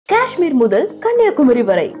காஷ்மீர் முதல் கன்னியாகுமரி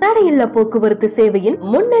வரை தடையில்லா போக்குவரத்து சேவையின்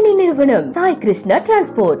முன்னணி நிறுவனம் சாய் கிருஷ்ணா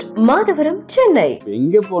டிரான்ஸ்போர்ட், மாதவரம், சென்னை.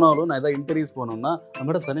 எங்க போனாலும் நான் ஏதாவது இன்டர்வியூஸ் போனோம்னா,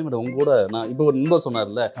 மேடம் சனி மேடம் உங்க கூட நான் இப்போ ஒரு நண்பர்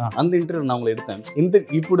சொன்னார்ல, அந்த இன்டர்வியூ நான் உங்களை எடுத்தேன்.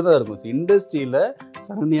 இப்படிதான் இருக்கும். இண்டஸ்ட்ரியில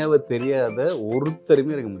சரண்யாவை தெரியாத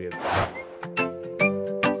ஒருத்தருமே இருக்க முடியாது.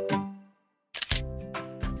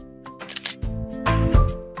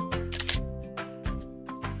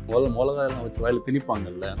 மிளகாயெல்லாம் வச்சு வாயில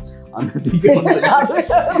திணிப்பாங்கல்ல, அந்த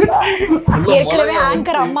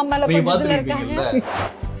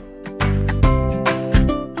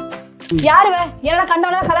யாருவ என்னடா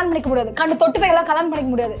கண்டவனா கல்யாணம் பண்ணிக்க முடியாது, கண்டு தொட்டு போய் எல்லாம் கல்யாணம்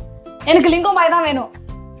பண்ணிக்க முடியாது, எனக்கு லிங்கமாய் தான் வேணும்.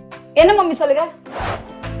 என்ன மம்மி சொல்லுங்க.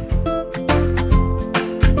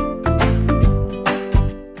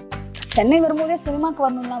 சென்னை வரும்போதே சினிமாக்கு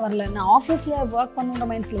வரணும்லாம் வரல, நான் ஆஃபீஸில் ஒர்க் பண்ணுற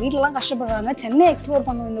மைண்ட்ஸில் வீட்டிலலாம் கஷ்டப்படுறாங்க. சென்னை எக்ஸ்ப்ளோர்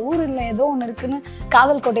பண்ணுவோம், இந்த ஊர் இல்லை ஏதோ ஒன்று இருக்குன்னு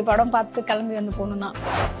காதல் கோட்டை படம் பார்த்து கிளம்பி வந்து போகணுன்னா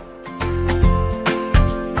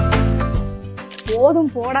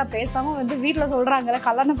போதும் போடா பேசாமல் வந்து வீட்டில் சொல்கிறாங்கல்ல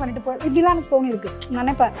கல்யாணம் பண்ணிட்டு போ, இப்படிலாம் எனக்கு தோணிருக்கு.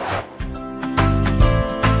 நினைப்பேன்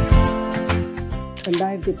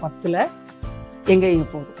 2010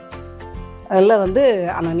 எங்கேயும் போதும் அதில் வந்து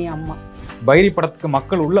அனனி அம்மா. பைரி படத்துக்கு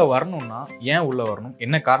மக்கள் உள்ள வரணும்னா ஏன் உள்ள வரணும்,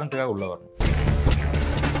 என்ன காரணத்துக்காக உள்ள வரணும்?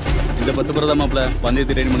 இந்த 10 பேர் தான் மாப்பிள்ள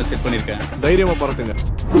பந்தயத்தை ரெடி பண்ணி செட் பண்ணியிருக்கேன். தைரியமா பறக்குங்க.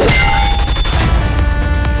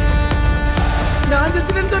 நான்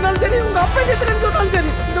செத்துறேன்னு சொன்னாலும் சரி, உங்க அப்பா செத்துறேன்னு சொன்னாலும் சரி,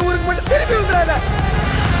 இந்த ஊருக்கு மட்டும் திருப்பி விட்டுறாங்க.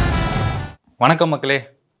 வணக்கம் மக்களே.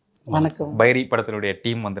 வணக்கம். பைரி படத்தினுடைய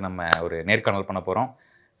டீம் வந்து நம்ம ஒரு நேர்காணல் பண்ண போறோம்.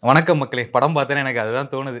 வணக்கம் மக்களே. படம் பார்த்தேன்னா எனக்கு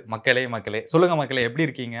அதுதான் தோணுது. மக்களே சொல்லுங்க மக்களே, எப்படி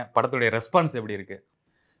இருக்கீங்க? படத்துடைய ரெஸ்பான்ஸ் எப்படி இருக்கு?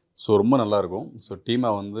 ஸோ ரொம்ப நல்லாயிருக்கும். ஸோ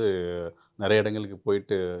டீமாக வந்து நிறைய இடங்களுக்கு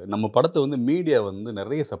போயிட்டு நம்ம படத்தை வந்து மீடியா வந்து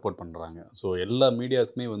நிறைய சப்போர்ட் பண்ணுறாங்க. ஸோ எல்லா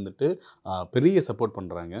மீடியாஸுமே வந்துட்டு பெரிய சப்போர்ட்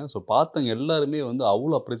பண்ணுறாங்க. ஸோ பார்த்தவங்க எல்லாருமே வந்து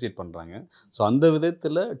அவ்வளோ அப்ரிசியேட் பண்ணுறாங்க. ஸோ அந்த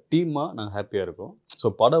விதத்தில் டீமாக நாங்கள் ஹாப்பியாக இருக்கோம். ஸோ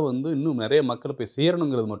படம் வந்து இன்னும் நிறைய மக்களை போய்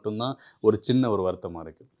சேரணுங்கிறது மட்டும்தான் ஒரு சின்ன ஒரு வருத்தமாக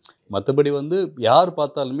இருக்குது. மற்றபடி வந்து யார்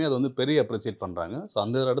பார்த்தாலுமே அதை வந்து பெரிய அப்ரிசியேட் பண்ணுறாங்க. ஸோ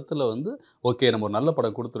அந்த இடத்துல வந்து ஓகே நம்ம ஒரு நல்ல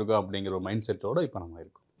படம் கொடுத்துருக்கோம் அப்படிங்கிற ஒரு மைண்ட் செட்டோடு இப்போ நம்ம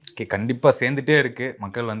இருக்கோம். ஓகே, கண்டிப்பாக சேர்ந்துட்டே இருக்கு,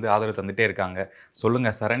 மக்கள் வந்து ஆதரவு தந்துட்டே இருக்காங்க. சொல்லுங்க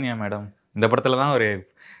சரண்யா மேடம், இந்த படத்துல தான் ஒரு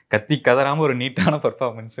கத்தி கதறாம ஒரு நீட்டான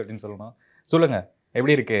பர்ஃபார்மன்ஸ் அப்படின்னு சொல்லணும். சொல்லுங்க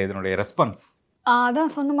எப்படி இருக்கு இதனுடைய ரெஸ்பான்ஸ்?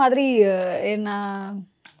 அதான் சொன்ன மாதிரி என்ன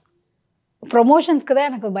ப்ரொமோஷன்ஸ்க்கு தான்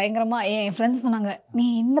எனக்கு பயங்கரமாக என் ஃப்ரெண்ட்ஸ் சொன்னாங்க, நீ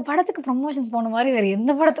இந்த படத்துக்கு ப்ரொமோஷன்ஸ் போன மாதிரி வேறு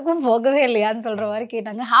எந்த படத்துக்கும் போகவே இல்லையான்னு சொல்கிற மாதிரி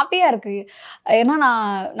கேட்டாங்க. ஹாப்பியாக இருக்குது. ஏன்னா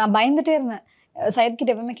நான் பயந்துகிட்டே இருந்தேன்.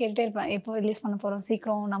 சைட்கிட்ட எப்பவுமே கேட்டுகிட்டே இருப்பேன், எப்போ ரிலீஸ் பண்ண போகிறோம்,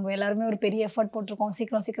 சீக்கிரம் நம்ம எல்லாருமே ஒரு பெரிய எஃபர்ட் போட்டிருக்கோம்,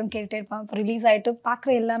 சீக்கிரம் கேட்டுகிட்டே இருப்பேன். இப்போ ரிலீஸ் ஆகிட்டு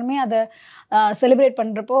பார்க்குற எல்லாருமே அதை செலிப்ரேட்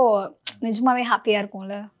பண்ணுறப்போ நிஜமாவே ஹாப்பியாக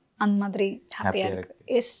இருக்கும்ல, அந்த மாதிரி ஹாப்பியாக இருக்குது.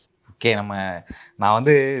 எஸ். ஓகே, நான்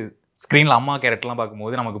வந்து ஸ்க்ரீனில் அம்மா கேரக்டர்லாம்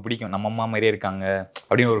பார்க்கும்போது நமக்கு பிடிக்கும், நம்ம அம்மா மாதிரியே இருக்காங்க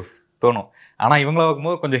அப்படின்னு ஒரு தோணும். ஆனால் இவங்கள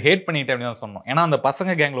பார்க்கும்போது கொஞ்சம் ஹேட் பண்ணிட்டேன் அப்படின்னு தான் சொன்னோம். ஏன்னா அந்த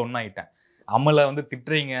பசங்க கேங்கில் ஒன்றாயிட்டேன். அம்மளை வந்து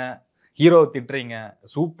திட்டுறீங்க, ஹீரோ திட்டுறீங்க,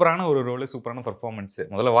 சூப்பரான ஒரு ரோலு, சூப்பரான பர்ஃபார்மன்ஸ்.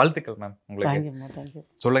 முதல்ல வாழ்த்துக்கள் மேம் உங்களுக்கு.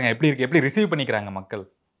 சொல்லுங்க எப்படி இருக்கு, எப்படி ரிசீவ் பண்ணிக்கிறாங்க மக்கள்?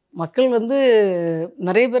 மக்கள் வந்து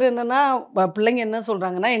நிறைய பேர் என்னன்னா பிள்ளைங்க என்ன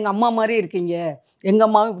சொல்றாங்கன்னா, எங்க அம்மா மாதிரி இருக்கீங்க, எங்க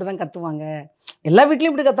அம்மாவும் இப்படி தான் கத்துவாங்க. எல்லா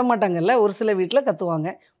வீட்லையும் இப்படி கத்த மாட்டாங்கல்ல, ஒரு சில வீட்டில்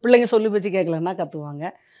கத்துவாங்க, பிள்ளைங்க சொல்லி பேச்சு கேட்கலன்னா கத்துவாங்க.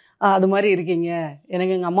 அது மாதிரி இருக்கீங்க,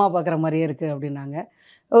 எனக்கு எங்கள் அம்மா பார்க்குற மாதிரியே இருக்குது அப்படின்னாங்க.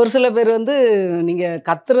 ஒரு சில பேர் வந்து நீங்கள்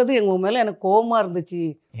கத்துறது எங்கள் மேலே எனக்கு கோவமாக இருந்துச்சு,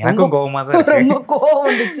 எனக்கும் கோவமாக தான் ரொம்ப கோவம்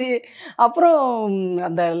வந்துச்சு. அப்புறம்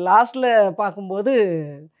அந்த லாஸ்ட்டில் பார்க்கும்போது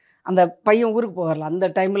அந்த பையன் ஊருக்கு போகல,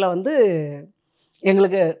 அந்த டைமில் வந்து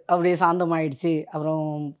எங்களுக்கு அப்படியே சாந்தமாயிடுச்சு. அப்புறம்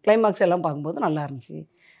கிளைமாக்ஸ் எல்லாம் பார்க்கும்போது நல்லா இருந்துச்சு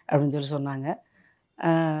அப்படின்னு சொல்லி சொன்னாங்க.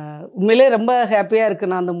 உண்மையிலே ரொம்ப ஹாப்பியாக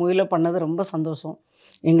இருக்குது. நான் அந்த மூவியில் பண்ணது ரொம்ப சந்தோஷம்.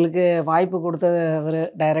 எங்களுக்கு வாய்ப்பு கொடுத்த ஒரு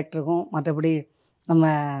டைரக்டருக்கும், மற்றபடி நம்ம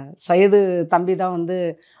சையது தம்பி தான் வந்து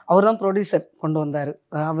அவர் தான் ப்ரொடியூசர் கொண்டு வந்தார்.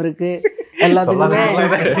 அவருக்கு எல்லாத்துக்குமே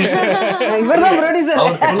இவர் தான் ப்ரொடியூசர்,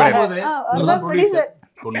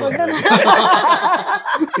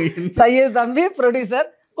 சையது தம்பி ப்ரொடியூசர்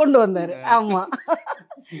கொண்டு வந்தார். ஆமாம்,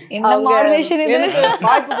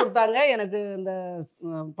 வாய்ப்பு கொடுத்தாங்க எனக்கு. இந்த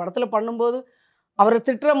படத்தில் பண்ணும்போது அவரை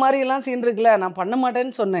திட்டுற மாதிரிலாம் சீன் இருக்குல்ல, நான் பண்ண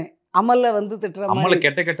மாட்டேன்னு சொன்னேன். அமல்ல வந்து திட்டுற மாதிரி,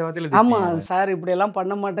 கெட்ட ஆமாம் சார் இப்படியெல்லாம்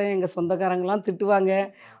பண்ண மாட்டேன், எங்கள் சொந்தக்காரங்களாம் திட்டுவாங்க,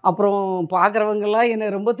 அப்புறம் பார்க்குறவங்கலாம் என்னை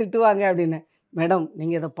ரொம்ப திட்டுவாங்க அப்படின்னு. மேடம்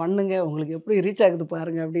நீங்கள் இதை பண்ணுங்க, உங்களுக்கு எப்படி ரீச் ஆகுது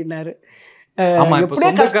பாருங்க அப்படின்னாரு.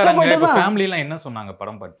 என்ன சொன்னாங்க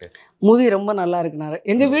படம் பார்த்து? மூவி ரொம்ப நல்லா இருக்குனாரு.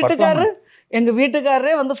 எங்கள்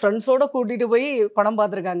வீட்டுக்காரரே வந்து ஃப்ரெண்ட்ஸோட கூட்டிகிட்டு போய் படம்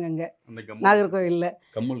பார்த்துருக்காங்க இங்கே நாகர்கோவிலில்.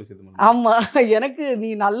 ஆமாம், எனக்கு நீ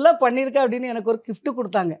நல்லா பண்ணியிருக்க அப்படின்னு எனக்கு ஒரு கிஃப்ட்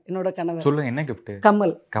கொடுத்தாங்க என்னோட கணவர். சொல்லுங்க என்ன கிஃப்ட்?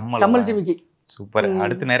 கமல் ஜிமிக்கி. சூப்பர்.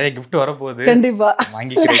 அடுத்து நிறைய கிஃப்ட் வரப்போகுது, கண்டிப்பா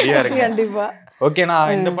வாங்கிக்க ரெடியா இருக்கு. கண்டிப்பா. ஓகே,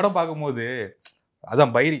 நான் இந்த படம் பார்க்கும்போது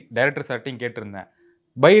அதான் பைரி டைரக்டர் சார்ட்டையும் கேட்டிருந்தேன்,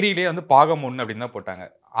 பைரியிலே வந்து பாகம் 1 அப்படின்னு தான் போட்டாங்க.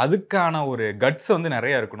 அதுக்கான ஒரு கட்ஸ் வந்து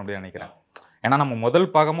நிறைய இருக்கணும் அப்படின்னு நினைக்கிறேன். ஏன்னா நம்ம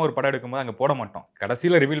முதல் பாகமாக ஒரு படம் எடுக்கும்போது அங்கே போட மாட்டோம்,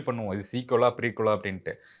 கடைசியில் ரிவீல் பண்ணுவோம் இது சீக்குவலா ப்ரீக்குவலா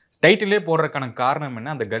அப்படின்ட்டு. டைட்டிலே போடுறதுக்கான காரணம் என்ன,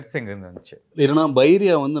 அந்த கட்ஸ் எங்கேருந்து வந்துச்சு? இல்லைன்னா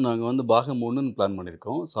பைரியா வந்து நாங்கள் வந்து பாகம் 1ன்னு பிளான்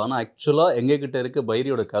பண்ணியிருக்கோம். ஸோ ஆனால் ஆக்சுவலாக எங்ககிட்ட இருக்க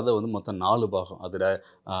பைரியோட கதை வந்து மொத்தம் 4 பாகம். அதில்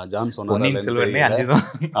ஜான் சொன்னார்.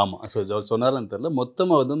 ஆமாம், ஸோ சொன்னார்னு தெரியல.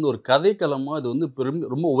 மொத்தமாக வந்து ஒரு கதைக்களமாக இது வந்து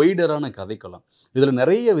ரொம்ப ஒய்டரான கதைக்களம். இதில்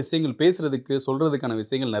நிறைய விஷயங்கள் பேசுகிறதுக்கு சொல்கிறதுக்கான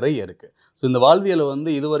விஷயங்கள் நிறைய இருக்குது. ஸோ இந்த வாழ்வியலை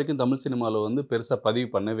வந்து இது வரைக்கும் தமிழ் சினிமாவில் வந்து பெருசாக பதிவு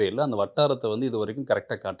பண்ணவே இல்லை. அந்த வட்டாரத்தை வந்து இது வரைக்கும்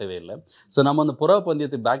கரெக்டாக காட்டவே இல்லை. ஸோ நம்ம அந்த புறா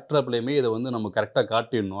பந்தயத்து பேக்ட்ராப்லேயுமே இதை வந்து நம்ம கரெக்டாக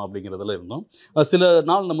காட்டிடணும் அப்படிங்கிறதுல இருந்தோம். சில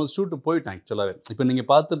நாள் நம்ம ஷூட்டு போயிட்டோம் ஆக்சுவலாகவே. இப்போ நீங்கள்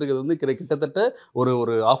பார்த்துட்டு இருக்கிறது வந்து கிட்டத்தட்ட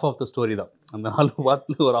ஒரு ஆஃப் ஆஃப் த ஸ்டோரி தான். அந்த 4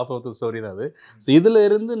 பாட்டில் ஒரு ஆஃப் ஆஃப் த ஸ்டோரி தான் அது. ஸோ இதில்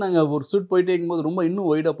இருந்து நாங்கள் ஒரு ஷூட் போயிட்டே இருக்கும்போது ரொம்ப இன்னும்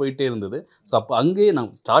ஒய்டாக போயிட்டே இருந்தது. ஸோ அப்போ அங்கேயே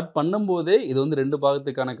நான் ஸ்டார்ட் பண்ணும்போதே இது வந்து 2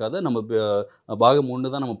 பாகத்துக்கான கதை, நம்ம பாகம்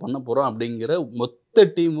 1 தான் நம்ம பண்ண போகிறோம் அப்படிங்கிற மொத்த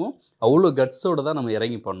டீமும் அவ்வளோ கட்ஸோடு தான் நம்ம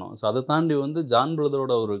இறங்கி பண்ணோம். ஸோ அதை தாண்டி வந்து ஜான்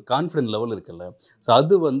பிரதரோட ஒரு கான்ஃபிடென்ட் லெவல் இருக்குல்ல, ஸோ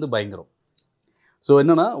அது வந்து பயங்கரம். ஸோ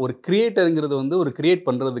என்னென்னா ஒரு கிரியேட்டருங்கிறது வந்து ஒரு கிரியேட்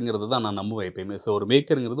பண்ணுறதுங்கிறது தான் நான் நம்புவேன் எப்பயுமே. ஸோ ஒரு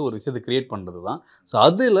மேக்கருங்கிறது ஒரு விஷயத்தை கிரியேட் பண்ணுறது தான். ஸோ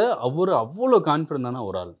அதில் அவ்வளோ கான்ஃபிடென்ட்டான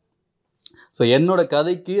ஒரு ஆள். ஸோ என்னோட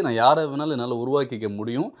கதைக்கு நான் யாரை வேணாலும் என்னால் உருவாக்கிக்க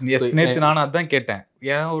முடியும். நேற்று நானும் அதான் கேட்டேன்,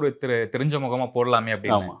 ஏன் ஒரு தெரிஞ்ச முகமாக போடலாமே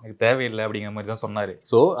அப்படின்னு. எனக்கு தேவையில்லை அப்படிங்கிற மாதிரி தான் சொன்னார்.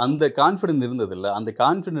 ஸோ அந்த கான்ஃபிடென்ட் இருந்ததில்ல, அந்த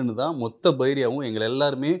கான்ஃபிடென்ட் தான் மொத்த பைரியாவும் எங்களை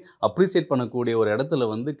எல்லாருமே அப்ரிசியேட் பண்ணக்கூடிய ஒரு இடத்துல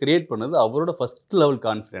வந்து கிரியேட் பண்ணது அவரோட ஃபஸ்ட் லெவல்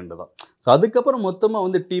கான்ஃபிடென்ட் தான். ஸோ அதுக்கப்புறம் மொத்தமாக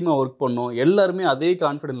வந்து டீமாக ஒர்க் பண்ணோம், எல்லாருமே அதே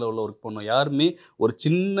கான்ஃபிடென்ட் லெவலில் ஒர்க் பண்ணோம். யாருமே ஒரு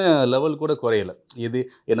சின்ன லெவல் கூட குறையலை. இது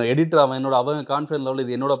என்னோட எடிட்டர் அவன் கான்ஃபிடென்ட் லெவல்,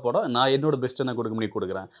 இது என்னோட படம், நான் என்னோட பெஸ்ட்டை நான்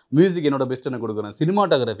கொடுக்குறேன். மியூசிக் என்னோட பெஸ்ட்டை நான் கொடுக்குறேன்.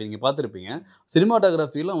 சினிமாட்டோகிராஃபி நீங்கள் பார்த்துருப்பீங்க,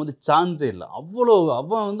 சினிமாட்டோகிராஃபிலாம் வந்து சான்ஸே இல்லை.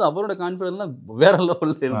 அவன் வந்து அவரோட கான்ஃபிடென்ட்லாம் வேற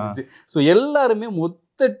லெவலில் இருந்துச்சு. ஸோ எல்லாருமே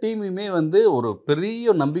மொத்த டீமுமே வந்து ஒரு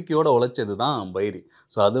பெரிய நம்பிக்கையோடு உழைச்சது தான் பைரி.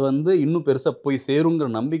 ஸோ அது வந்து இன்னும் பெருசாக போய் சேருங்கிற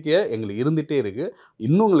நம்பிக்கை எங்களுக்கு இருந்துகிட்டே இருக்குது.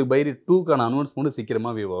 இன்னும் உங்களுக்கு பைரி 2க்கான அனௌன்ஸ்மெண்ட்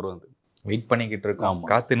சீக்கிரமாகவே வரும். அது வெயிட் பண்ணிக்கிட்டு இருக்கோம்,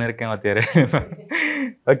 காத்துன்னு இருக்கேன் வாத்தியார்.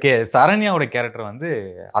 ஓகே, சரண்யாவோட கேரக்டர் வந்து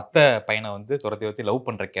அத்தை பையனை வந்து துரத்தி லவ்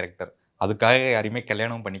பண்ணுற கேரக்டர். அதுக்காக யாரையுமே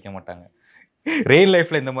கல்யாணமும் பண்ணிக்க மாட்டாங்க. ரியல்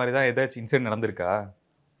லைஃப்ல இந்த மாதிரி தான் ஏதாச்சும் இன்சிடென்ட் நடந்திருக்கா?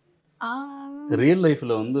 ரியல்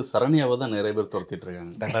லைஃப்ல வந்து சரண்யாவை தான் நிறைய பேர் துரத்திட்டு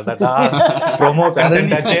இருக்காங்க.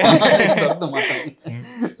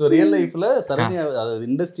 ஸோ ரியல் லைஃப்ல சரண்யா, அதாவது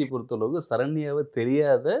இண்டஸ்ட்ரி பொறுத்தளவுக்கு சரண்யாவை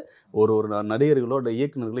தெரியாத ஒரு நடிகர்களோட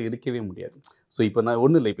இயக்குநர்களோ இருக்கவே முடியாது. ஸோ இப்போ நான்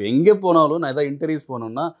ஒன்றும் இல்லை, இப்போ எங்கே போனாலும் நான் ஏதாவது இன்டர்வியூஸ்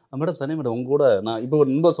போனோம்னா, மேடம் சரண்யா மேடம் உங்க கூட நான் இப்போ ஒரு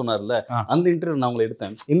நண்பர் சொன்னார்ல, அந்த இன்டர்வியூ நான் உங்களை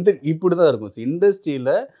எடுத்தேன். இப்படி தான் இருக்கும். ஸோ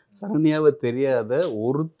இண்டஸ்ட்ரியில் சரண்யாவை தெரியாத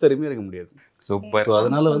ஒருத்தருமே இருக்க முடியாது. சூப்பர். ஸோ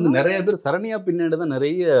அதனால வந்து நிறைய பேர் சரண்யா பின்னாடி தான்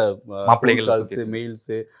நிறைய கால்ஸ்,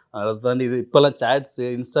 மெயில்ஸு, அதை தாண்டி இது இப்போல்லாம் சாட்ஸு,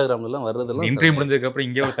 இன்ஸ்டாகிராம்லாம் வர்றதெல்லாம் இன்டர்வியூ முடிஞ்சதுக்கப்புறம்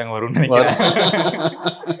இங்கே ஒருத்தங்க வரும்னு நினைக்கிறேன்.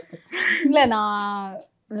 இல்லை, நான்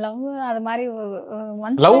லவ் அது மாதிரி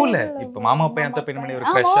லவ்ல இப்போ மாமா பையன் அத்தை பையன் ஒரு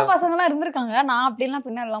கிரஷ் பசங்களாம் இருந்திருக்காங்க. நான் அப்படிலாம்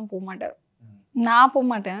பின்னாடிலாம் போக மாட்டேன்.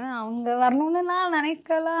 அவங்க வரணும்னு நான்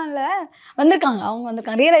நினைக்கலாம் இல்லை, வந்திருக்காங்க. அவங்க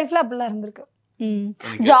வந்திருக்காங்க. ரியல் லைஃப்ல அப்படிலாம் இருந்திருக்கு.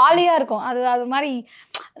 ஜாலியாக இருக்கும். அது மாதிரி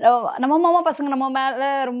நம்ம மாமா பசங்க நம்ம மேலே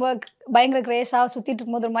ரொம்ப பயங்கர கிரேஸாக சுற்றிட்டு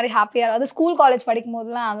இருக்கும்போது ஒரு மாதிரி ஹாப்பியாக இருக்கும். அது ஸ்கூல் காலேஜ் படிக்கும்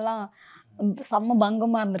போதெல்லாம் அதெல்லாம் செம்ம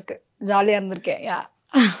பங்கமாக இருந்திருக்கு, ஜாலியாக இருந்திருக்கேன்.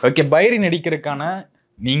 ஓகே, பைரி நடிக்கிறதுக்கான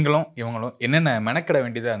நீங்களும் இவங்களும் என்னென்ன மெனக்கிட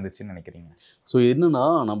வேண்டியதாக இருந்துச்சுன்னு நினைக்கிறீங்க? ஸோ என்னன்னா,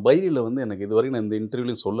 நான் பைரியில் வந்து எனக்கு இது வரைக்கும் நான் இந்த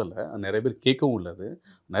இன்டர்வியூலையும் சொல்லலை, நிறைய பேர் கேட்கவும் உள்ளது.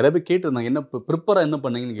 நிறைய பேர் கேட்டிருந்தாங்க என்ன ப்ரிப்பராக என்ன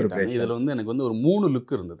பண்ணீங்கன்னு கேட்டாங்க. இதில் வந்து எனக்கு வந்து ஒரு 3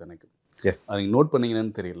 லுக் இருந்தது எனக்கு. எஸ், அது நீங்கள் நோட்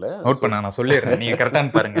பண்ணீங்கன்னு தெரியல. நோட் பண்ண நான் சொல்லிடுறேன், நீங்கள்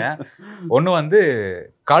கரெக்டானு பாருங்க. ஒன்று வந்து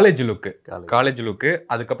காலேஜ் லுக்கு,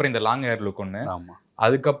 அதுக்கப்புறம் இந்த லாங் ஹேர் லுக் ஒன்று. ஆமாம்,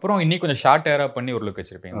 அதுக்கப்புறம் இன்னும் கொஞ்சம் ஷார்ட் ஹேரா பண்ணி ஒரு லுக்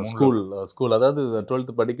வச்சிருப்பீங்க. ஸ்கூல் அதாவது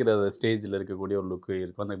 12th படிக்கிற ஸ்டேஜில் இருக்கக்கூடிய ஒரு லுக்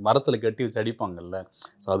இருக்கும். அந்த மரத்தில் கட்டி வச்சு அடிப்பாங்கல்ல,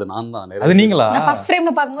 ஸோ அது நான் தான். அது நீங்களா? நான் ஃபர்ஸ்ட்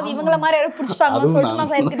ஃப்ரேம்ல பாக்கும்போது இவங்கள மாதிரி யாரோ புடிச்சாங்கன்னு சொல்லிட்டு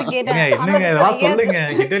நான் சைட் கிட்ட கேட்டேன். என்னங்க இதெல்லாம் சொல்லுங்க.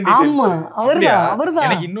 ஆமா, அவர்தான்.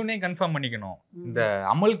 எனக்கு இன்னொன்னே கன்ஃபார்ம் பண்ணிக்கணும், இந்த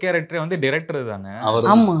அமல் கேரக்டர் வந்து டைரக்டர் தானே?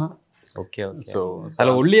 ஆமா. Okay okay. ஸோ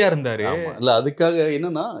அதில் ஒல்லியாக இருந்தார். இல்லை, அதுக்காக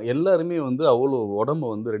என்னென்னா எல்லாருமே வந்து அவ்வளோ உடம்பை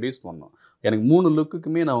வந்து ரெடியூஸ் பண்ணோம். எனக்கு 3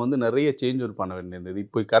 லுக்குக்குமே நான் வந்து நிறைய சேஞ்ச் ஓவர் பண்ண வேண்டியது.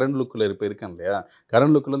 இப்போ கரண்ட் லுக்கில் இருக்கேன் இல்லையா,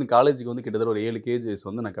 கரண்ட் லுக்கில் வந்து காலேஜுக்கு வந்து கிட்டத்தட்ட ஒரு 7 kgs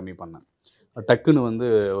வந்து நான் கம்மி பண்ணேன். டக்குன்னு வந்து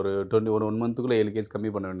ஒரு 1 மந்த்துக்குள்ளே 7 kgs கம்மி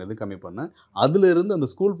பண்ண வேண்டியது கம்மி பண்ணேன். அதுலேருந்து அந்த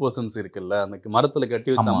ஸ்கூல் பர்சன்ஸ் இருக்குல்ல, அந்த மரத்தில் கட்டி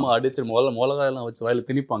வச்சு அம்மா அடிச்சு மிளகாயெல்லாம் வச்சு வாயில்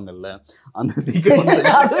திணிப்பாங்கல்ல, அந்த சீக்கிரம் நீங்கள்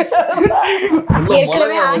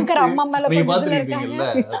பார்த்துருப்பீங்கல்ல,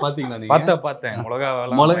 பார்த்தீங்களா? நீங்கள் பார்த்தேன்.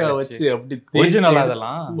 மிளகா வச்சு அப்படி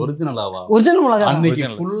ஒரிஜினலாவா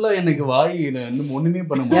அன்னைக்கு ஃபுல்லாக எனக்கு வாய் இன்னும் ஒன்றுமே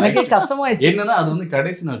பண்ண முடியல. எனக்கே கஷ்டமாயிடுச்சு. என்னன்னா அது வந்து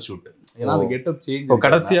கடைசி நாள் ஷூட். ஏன்னா அது கெட்டப் சேஞ்ச்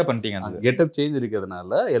கடைசியாக பண்ணிட்டீங்க. கெட்டப் சேஞ்ச்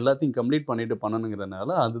இருக்கிறதுனால எல்லாத்தையும் கம்ப்ளீட் பண்ணிட்டு பண்ணணுங்கிறதுனால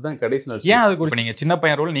அதுதான் கடைசி நாள். ஏன் அதுக்கு நீங்கள் சின்ன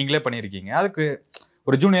பையன் ரோல் நீங்களே பண்ணியிருக்கீங்க, அதுக்கு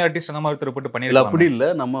ஒரு ஜூனியர் ஆர்டிஸ்ட் அந்த மாதிரி ஒருத்தர் போட்டு இல்லை பண்ணிருக்கலாம். அப்படி இல்லை,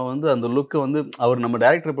 நம்ம வந்து அந்த லுக்கை வந்து அவர் நம்ம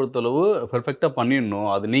டேரக்டரை பொறுத்தளவு பெர்ஃபெக்டாக பண்ணிடணும்,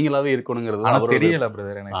 அது நீங்களாவே இருக்கணுங்கிறது ஆனா அவரோட தெரியல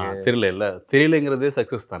பிரதர் எனக்கு. தெரியல இல்லை, தெரியலங்கிறதே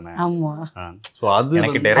சக்ஸஸ் தானே. ஆமா ஸோ அது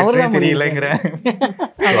எனக்கு வந்து- டைரக்டரே அவர்தான் தெரியலங்கிற.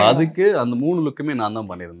 So அதுக்கு அந்த 3 லுக்குமே நான் தான்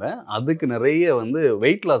பண்ணியிருந்தேன். அதுக்கு நிறைய வந்து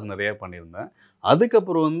வெயிட் லாஸ் நிறைய பண்ணியிருந்தேன்.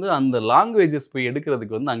 அதுக்கப்புறம் வந்து அந்த லாங்குவேஜஸ் போய்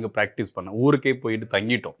எடுக்கிறதுக்கு வந்து அங்கே ப்ராக்டிஸ் பண்ணேன். ஊருக்கே போயிட்டு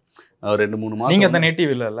தங்கிட்டோம் 2-3 மாதம். நீங்க அந்த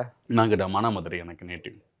நேட்டிவ் இல்ல? நாங்கள் மானாமதுரை எனக்கு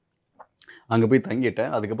நேட்டிவ். அங்கே போய் தங்கிட்டேன்.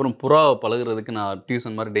 அதுக்கப்புறம் புறாவை பழகுறதுக்கு நான்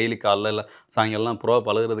டியூஷன் மாதிரி டெய்லி காலைல இல்லை சாயங்காலம் புறாவை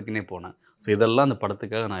பழகுறதுக்குன்னே போனேன். ஸோ இதெல்லாம் அந்த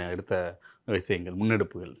படத்துக்காக நான் எடுத்த விஷயங்கள்,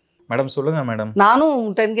 முன்னெடுப்புகள். மேடம் சொல்லுங்க மேடம். நானும்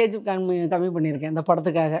 10 kg கம்மி பண்ணியிருக்கேன் இந்த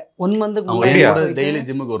படத்துக்காக. 1 மந்த்துக்கு அவங்க அப்படியா? என்னோட டெய்லி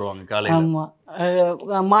ஜிம்முக்கு வருவாங்க காலையில். ஆமா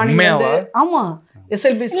மார்னிங் உண்மையாவா? ஆமா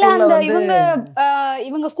SLB இல்ல அந்த ஸ்கூல்ல இவங்க வந்து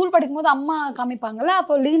இவங்க ஸ்கூல் படிக்கும்போது அம்மா காமிப்பாங்கல்ல,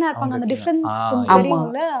 அப்போ லீனா இருப்பாங்க, அந்த அவங்க டிஃபரன்ஸ் ஆ,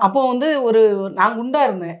 தெரியும்ல. அப்போ வந்து நான் குண்டா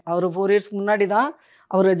இருந்தேன். அவர் 4 இயர்ஸ்க்கு முன்னாடி தான்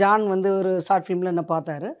அவர் ஜான் வந்து ஒரு ஷார்ட் ஃபிலிமில் என்ன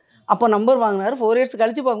பார்த்தாரு. அப்போ நம்பர் வாங்கினாரு. 4 இயர்ஸ்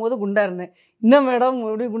கழிச்சு பார்க்கும்போது குண்டா இருந்தேன். இன்னும் மேடம்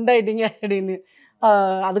இப்படி குண்டாயிட்டீங்க அப்படின்னு.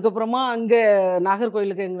 அதுக்கப்புறமா அங்கே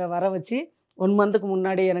நாகர்கோயிலுக்கு எங்களை வர வச்சு 1 மந்த்துக்கு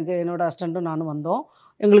முன்னாடி எனக்கு என்னோட அசிஸ்டண்ட்டும் நானும் வந்தோம்.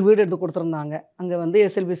 எங்களுக்கு வீடு எடுத்து கொடுத்துருந்தாங்க. அங்கே வந்து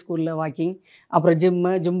SLB ஸ்கூலில் வாக்கிங், அப்புறம்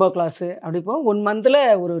ஜும்பா கிளாஸு, அப்படி இப்போ 1 மந்தில்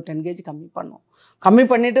ஒரு 10 kg கம்மி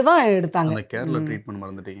பண்ணிட்டு தான் எடுத்தாங்க. அந்த கேரளா ட்ரீட்மெண்ட்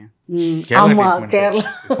மறந்துட்டீங்க. கேரளா ஆமா treatment. கேரளா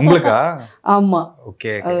உங்களுக்கா? ஆமா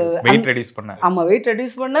ஓகே வெயிட் ரெடியூஸ் பண்ண. ஆமா வெயிட்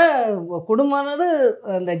ரெடியூஸ் பண்ண குடும்பமானது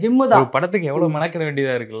அந்த ஜிம்மு ஒரு தான். படத்துக்கு எவ்வளவு மெனக்கிட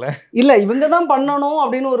வேண்டியதா இருக்குல்ல. இல்லை இவங்க தான் பண்ணணும்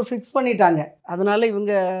அப்படின்னு ஒரு ஃபிக்ஸ் பண்ணிட்டாங்க. அதனால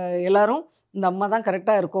இவங்க எல்லாரும் இந்த அம்மா தான்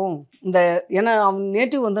கரெக்டாக இருக்கும். ஏன்னா அவன்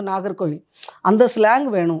நேட்டிவ் வந்து நாகர்கோவில், அந்த ஸ்லாங்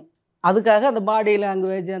வேணும். அதுக்காக அந்த பாடி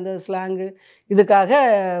லாங்குவேஜ் அந்த ஸ்லாங்கு இதுக்காக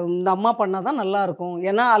இந்த அம்மா பண்ணால் தான் நல்லாயிருக்கும்.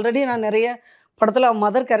 ஏன்னா ஆல்ரெடி நான் நிறைய படத்தில்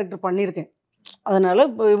மதர் கேரக்டர் பண்ணியிருக்கேன். அதனால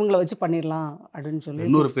இப்போ இவங்கள வச்சு பண்ணிடலாம் அப்படின்னு சொல்லி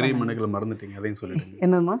இன்னொரு fix பெரிய பண்ணாங்க. மெனக்களை மறந்துட்டீங்க, அதையும் சொல்லிட்டீங்க.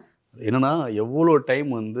 என்னம்மா? என்னன்னா எவ்வளோ டைம்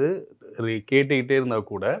வந்து கேட்டுக்கிட்டே இருந்தா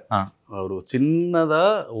கூட ஆ. ஒரு சின்னதா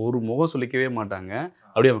ஒரு முகம் சொல்லிக்கவே மாட்டாங்க.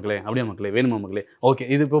 அப்படியே மக்களே வேணுமா மக்களே, ஓகே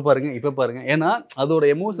இது இப்போ பாருங்க. ஏன்னா அதோட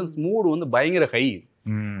எமோஷன்ஸ் மூடு வந்து பயங்கர ஹை.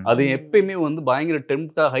 அது எப்பயுமே வந்து பயங்கர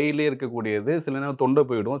டெம்ப்டா ஹைலே இருக்கக்கூடியது. சில நேரம் தொண்டை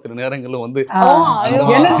போயிடும், சில நேரங்கள்ல வந்து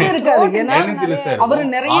எனர்ஜி இருக்காது. ஏன்னா energy less ஆ இருக்கும். அவரு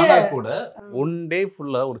நிறைய ஆனா கூட 1 day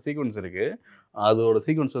ஃபுல்லா ஒரு சீக்வன்ஸ் இருக்கு. அதோட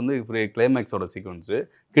சீக்வன்ஸ் வந்து கிளைமேக்ஸோட சீக்வன்ஸ்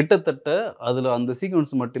கிட்டத்தட்ட அதுல அந்த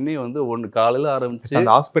சீக்வன்ஸ் மட்டுமே வந்து ஒன்று காலையில ஆரம்பிச்சு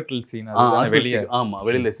அந்த ஹாஸ்பிட்டல் சீன் வெளியே. ஆமா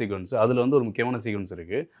வெளியில சீக்வன்ஸ் அதுல வந்து ஒரு முக்கியமான சீக்வன்ஸ்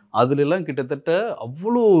இருக்கு. அதுல எல்லாம் கிட்டத்தட்ட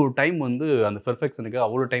அவ்வளோ டைம் வந்து அந்த பெர்ஃபெக்ஷனுக்கு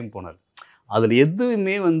அவ்வளோ டைம் போனார். அதுல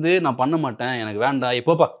எதுவுமே வந்து நான் பண்ண மாட்டேன், எனக்கு வேண்டாம்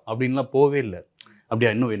எப்போப்பா அப்படின்லாம் போவே இல்லை.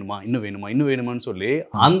 அப்படியா இன்னும் வேணுமான்னு சொல்லி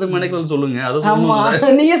அந்த மெனக்கில் சொல்லுங்க. அதை ஆமா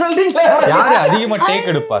சொல்லுங்க. நீங்க சொல்றீங்களா? யாரு அதிகமா டேக்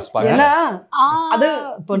எடுப்பா ஸ்பாட்ல? ஏன்னா அது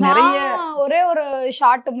இப்போ நிறைய ஒரே ஒரு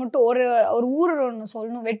ஷார்ட் மட்டும் ஒரு ஊர் ஒன்று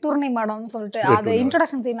சொல்லணும், வெட்டூர்ணை மடம்னு சொல்லிட்டு. அது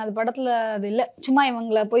இன்ட்ரோடக்ஷன் சீன் அது படத்துல அது இல்லை. சும்மா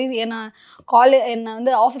இவங்களை போய் என்னை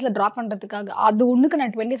வந்து ஆஃபீஸில் ட்ராப் பண்ணுறதுக்காக அது ஒன்றுக்கு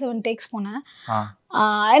நான் 27 டேக்ஸ் போனேன்.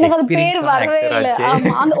 எனக்கு அது பேர் வரவே இல்லை.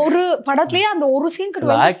 அந்த ஒரு படத்துலயே அந்த ஒரு சீனுக்கு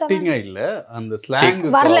 27 இல்ல அந்த ஸ்லாங்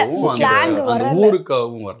வரல.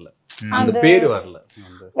 ஊருக்காகவும் வரல, அந்த பேர் வரல.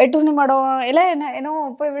 வெட்டூர்ணி மடம் இல்லை என்ன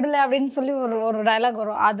போய் விடலை அப்படின்னு சொல்லி ஒரு டயலாக்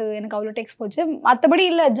வரும். அது எனக்கு அவ்வளோ டேக்ஸ் போச்சு. மற்றபடி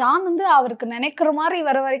இல்லை, ஜான் வந்து அவருக்கு நினைக்கிற மாதிரி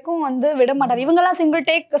வர வரைக்கும் வந்து விட மாட்டார். இவங்கெல்லாம் சிங்கிள்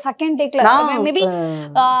டேக் செகண்ட் டேக்ல மேபி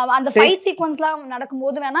அந்த ஃபைட் சீக்வன்ஸ்லாம்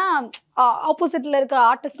நடக்கும்போது வேணா ஆப்போசிட்ல இருக்க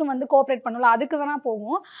ஆர்டிஸ்டும் வந்து கோஆப்ரேட் பண்ணல, அதுக்கு வேணா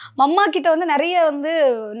போகும். மம்மா கிட்ட வந்து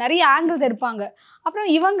நிறைய ஆங்கிள்ஸ் எடுப்பாங்க. அப்புறம்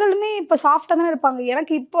இவங்களுமே இப்போ சாஃப்டாக தானே இருப்பாங்க.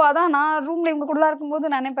 எனக்கு இப்போ அதான் நான் ரூம்ல இவங்க கூட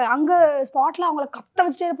இருக்கும்போது நினைப்பேன், அங்கே ஸ்பாட்ல அவங்கள கத்த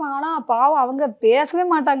வச்சுட்டே இருப்பாங்க. ஆனால் பாவம் அவங்க பேசவே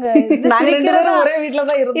மாட்டாங்க. ஒரே வீட்டுல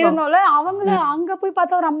தான் இருந்தோம்ல, அவங்கள அங்க போய்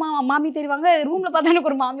பார்த்தா ஒரு மாமி தெரிவாங்க, ரூம்ல பார்த்தா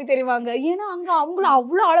எனக்கு ஒரு மாமி தெரிவாங்க. ஏன்னா அங்க அவங்கள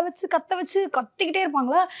அவ்வளோ அள வச்சு கத்திக்கிட்டே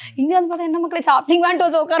இருப்பாங்களா. இங்க வந்து பார்த்தா என்ன மக்களே சாப்பிட்டீங்களான்ட்டு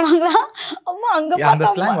வந்து உட்காருவாங்களா. அம்மா அங்க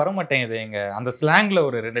அந்த ஸ்லாங் வர மாட்டேங்குது. எங்க அந்த ஸ்லாங்ல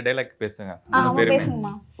ஒரு 2 டைலாக் பேசுங்க.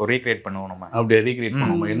 பேசுங்கம்மா. ஒரு ரீக்ரியேட் பண்ணுவோம் நம்ம. அப்படியே ரீக்ரியேட்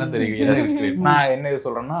பண்ணுவோம். என்ன தெரியும் நான் என்ன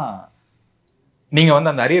சொல்றேன்னா, நீங்க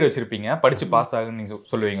வந்து அந்த அரியர் வச்சிருப்பீங்க, படிச்சு பாஸ் ஆகுன்னு நீங்க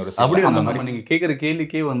சொல்லுவீங்க ஒரு அப்படி அந்த மாதிரி நீங்க கேக்குற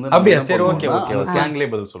கேள்விக்கே வந்து அப்படியே சரி ஓகே ஸ்லாங்லயே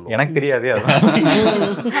பதில் சொல்லுவோம். எனக்கு தெரியாது அதான்.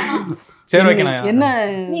 சரி ஓகே நான் என்ன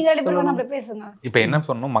நீங்க ரெடி பண்ணி அப்படியே பேசுங்க. இப்போ என்ன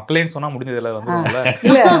சொன்னோம், மக்களேன்னு சொன்னா முடிஞ்சதுல வந்துரும்ல.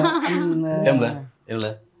 இல்ல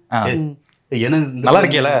என்ன நல்லா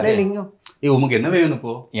இருக்கீல? உமக்கு என்ன வேணும்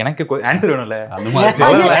இப்போ? எனக்கு ஆன்சர் வேணும்ல. அந்த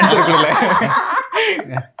மாதிரி ஆன்சர் கொடுல.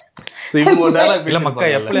 சோ இப்போ டயலாக் இல்ல மக்கா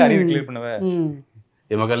எப்பல அறிவு கிளியர் பண்ணுவே?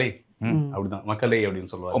 மக்களே அப்படிதான் மக்களே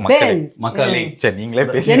அப்படின்னு சொல்லுவாங்க. மக்களே சரி நீங்களே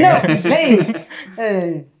பேசுங்க. என்ன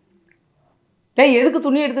டேய் எதுக்கு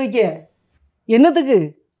துணி எடுத்து வைக்க? என்னத்துக்கு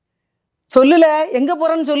சொல்லல? எங்க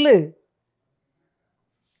போறேன்னு சொல்லு.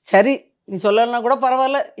 சரி நீ சொல்லலன்னா கூட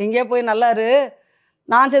பரவாயில்ல, எங்கேயா போய் நல்லா இரு.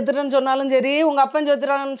 நான் செத்துட்டேன்னு சொன்னாலும் சரி, உங்கள் அப்பன்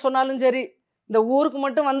செத்துட்டான்னு சொன்னாலும் சரி, இந்த ஊருக்கு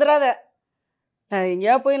மட்டும் வந்துடாத.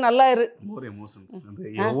 எங்கேயா போய் நல்லா இரு. மோர் எமோஷன்ஸ். அந்த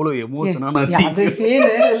எவ்வளவு எமோஷனான அது சீன்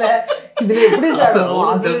இதுல எப்படி சார்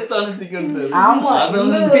சீக்வென்ஸ். ஆமா அது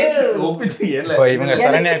வந்து ஒப்பிச்சு ஏல இவங்க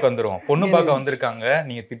சரண்யாக்கு வந்துருவோம். பொண்ணு பார்க்க வந்திருக்காங்க,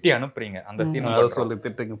 நீங்க திட்டி அனுப்புறீங்க. அந்த சீன் சொல்லி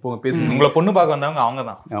திட்டுங்க போங்க பேசுங்க. உங்களை பொண்ணு பார்க்க வந்தவங்க அவங்க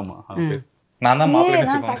தான். ஆமா நான் தான் மாப்பிள்ளை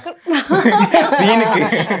சீனுக்கு.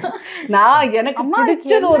 நான் எனக்கு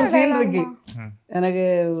பிடிச்சது ஒரு சீன் இருக்கு. எனக்கு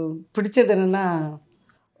பிடிச்சது என்னன்னா,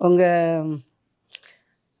 உங்க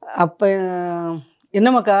அப்போ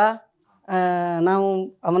என்னம்மாக்கா நான்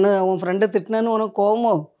உன் ஃப்ரெண்டை திட்டினேன்னு உனக்கு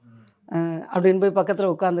கோவமோ அப்படின்னு போய்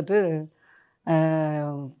பக்கத்தில் உட்காந்துட்டு,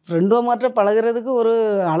 ஃப்ரெண்டோ மாற்ற பழகிறதுக்கு ஒரு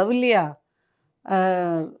அளவு இல்லையா?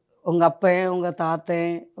 உங்கள் அப்பன், உங்கள்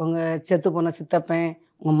தாத்தன், உங்கள் செத்து போன சித்தப்பன்,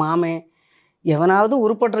 உங்கள் மாமன் எவனாவது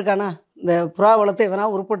உருப்பட்டிருக்கானா? இந்த புறா வளர்த்து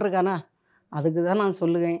எவனாவது உருப்பட்டிருக்கானா? அதுக்கு தான் நான்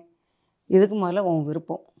சொல்லுவேன், இதுக்கு முதல்ல உன்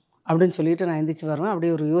விருப்பம் அப்படின்னு சொல்லிட்டு நான் எந்திரிச்சு வருவேன்.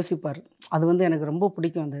 அப்படியே ஒரு யோசிப்பார். அது வந்து எனக்கு ரொம்ப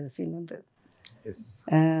பிடிக்கும் அந்த சீன் வந்து.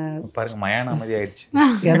 பாருங்க மயான அமைதி ஆயிடுச்சு.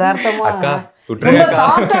 யதார்த்தமா ரொம்ப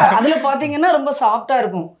சாஃப்டா, அதுல பாத்தீங்கன்னா ரொம்ப சாஃப்டா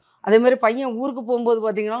இருக்கும். அதே மாதிரி பையன் ஊருக்கு போகும்போது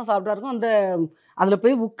பாத்தீங்கன்னா சாஃப்டா இருக்கும். அந்த அதுல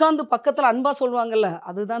போய் உட்கார்ந்து பக்கத்துல அன்பா சொல்லுவாங்கல்ல,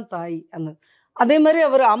 அதுதான் தாய். அந்த அதே மாதிரி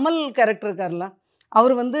அவர் அமல் கேரக்டர் இருக்கார்ல,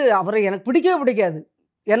 அவர் வந்து அவரை எனக்கு பிடிக்கவே பிடிக்காது.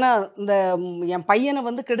 ஏன்னா இந்த என் பையனை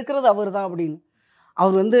வந்து கெடுக்கிறது அவர் தான் அப்படின்னு.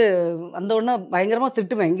 அவர் வந்து வந்த உடனே பயங்கரமா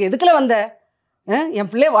திட்டுவேன், இங்கே எதுக்குல வந்த, என்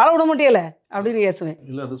பிள்ளைய வாழ விட முடியல அப்படின்னு பேசுவேன்.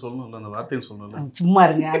 இல்லை அது சொல்லணும்ல, அந்த வார்த்தையும் சொல்லணும்ல. சும்மா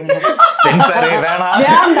இருங்க,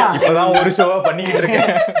 ஒரு ஷோவா பண்ணிக்கிட்டு இருக்கேன்.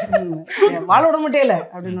 வாழ விட முடியல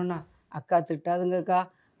அப்படின்னு. அக்கா திட்டாதுங்கக்கா,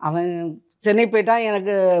 அவன் சென்னை போயிட்டான்,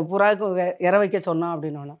 எனக்கு புறாவுக்கு இற வைக்க சொன்னான்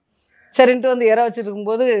அப்படின்னு. சரின்ட்டு வந்து இற வச்சுட்டு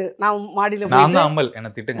இருக்கும்போது நான் மாடியில் போய் அம்மல் என்ன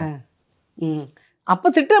திட்டுங்க. அப்போ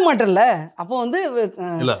திட்ட மாட்டேன்ல. அப்போ வந்து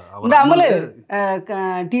இந்த அமலு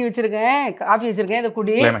டீ வச்சுருக்கேன், காஃபி வச்சுருக்கேன், இதை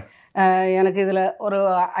குடி, எனக்கு இதில் ஒரு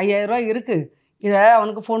 5000 ரூபா இருக்குது, இதை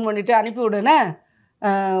அவனுக்கு ஃபோன் பண்ணிவிட்டு அனுப்பி விடுனே.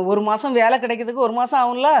 1 மாதம் வேலை கிடைக்கிறதுக்கு 1 மாதம்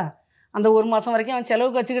ஆகும்ல, அந்த 1 மாதம் வரைக்கும் அவன்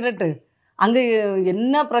செலவுக்கு வச்சுக்கிட்டு, அங்கே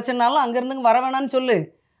என்ன பிரச்சனைனாலும் அங்கேருந்து வர வேணான்னு சொல்லு,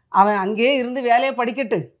 அவன் அங்கேயே இருந்து வேலையை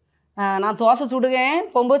படிக்கட்டு, நான் தோசை சுடுவேன்,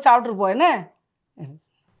 போகும்போது சாப்பிட்ரு போ என்ன.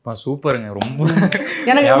 சூப்பருங்க, ரொம்ப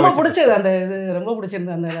எனக்கு ரொம்ப பிடிச்சது அந்த இது, ரொம்ப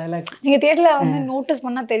பிடிச்சிருந்தது அந்த டைலாக். நீங்க தியேட்டர்ல வந்து நோட்டீஸ்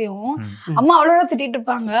பண்ணா தெரியும், அம்மா அவ்வளோ திட்டிட்டு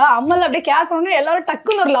இருப்பாங்க, அம்மால அப்படியே கேர் பண்ணணும், எல்லாரும்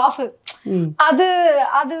டக்குன்னு ஒரு லாஃப். அது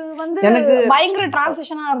அது வந்து பயங்கர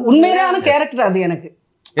டிரான்சிஷனா இருக்கும். உண்மையான கேரக்டர் அது எனக்கு.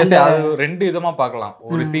 எஸ், அது ரெண்டு விதமா பார்க்கலாம்.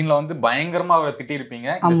 ஒரு சீன்ல வந்து பயங்கரமா அவரை திட்டி இருப்பீங்க,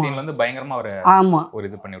 இந்த சீன்ல வந்து பயங்கரமா அவரை ஒரு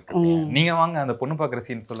இது பண்ணி விட்டுருப்பீங்க. நீங்க வாங்க அந்த பொண்ணு பாக்குற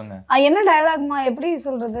சீன் சொல்லுங்க. என்ன டயலாக்மா, எப்படி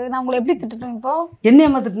சொல்றது, நான் உங்களை எப்படி திட்டுறேன் இப்போ? என்ன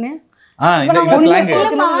ஏமா திட்டுனே?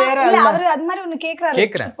 அவரு அது மாதிரி ஒண்ணு கேக்குறாரு,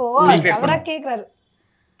 இப்போ அவரா கேக்குறாரு,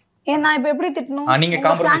 ஏன் நான் இப்ப எப்படி திட்டணும், நீங்க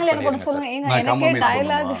ஸ்லாங்ல எனக்கு ஒன்னு சொல்லுங்க. ஏங்க எனக்கே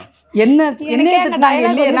டயலாக் என்ன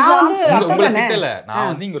நான்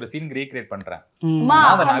வந்து இங்க ஒரு சீன் ரீக்ரியேட் பண்றேன்.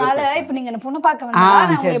 அதனால இப்ப நீங்க என்ன பொண்ணு பார்க்க வந்தா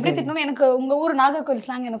நான் எப்படி திட்டணும், எனக்கு உங்க ஊர் நாகர்கோவில்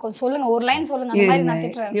ஸ்லாங் எனக்கு கொஞ்சம் சொல்லுங்க, ஒரு லைன் சொல்லுங்க, அந்த மாதிரி நான்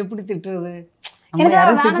திட்டுறேன். எப்படி திட்டுறது? இல்ல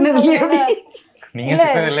சரி,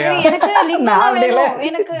 எனக்கு லிங்கா வேணும்,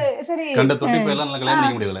 எனக்கு சரி கண்ட தொட்டி பையலாம் கல்யாணம்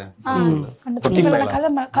பண்ணிக்க முடியல, கண்ட தொட்டி பையலாம்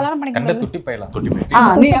கல்யாணம் பண்ணிக்க கண்ட முடியாது. தொட்டி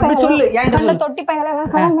பையலாம் நீ அப்படி சொல்லு, கண்ட தொட்டி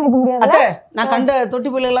பையலாம் கல்யாணம் பண்ணிக்க முடியாது. அத்தை நான் கண்ட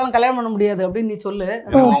தொட்டி பையலாம் கல்யாணம் பண்ண முடியாது அப்படின்னு நீ சொல்லு.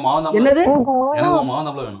 என்னது எனக்கு மாவன்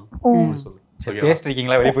தான் வேணும் சொல்லு. பேஸ்ட்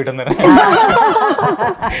இருக்கீங்களா, வெளிய போயிட்டு வந்தேன்.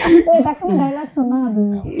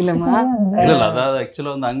 இல்லம்மா இல்ல அதாவது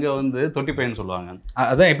ஆக்சுவலா வந்து அங்க வந்து தொட்டி பையன் சொல்லுவாங்க.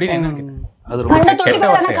 அதான் எப்படி என்ன அது ரொம்ப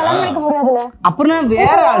அப்புறம்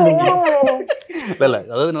வேற ஆளு இல்ல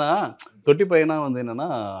அதாவது என்னன்னா தொட்டி பையனா வந்து என்னன்னா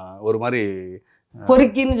ஒரு மாதிரி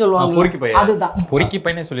பொறுக்கின்னு சொல்லுவாங்க. பொறுக்கி பையன், அதுதான் பொறுக்கி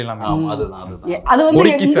பையனே சொல்லிடலாமே. அதுதான் அது வந்து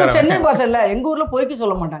எங்க சென்னை பாஷை இல்ல, எங்க ஊர்ல பொறுக்கி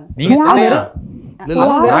சொல்ல மாட்டாங்க. நீங்க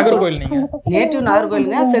நாகர்கோவில், நீங்க நேட்டிவ்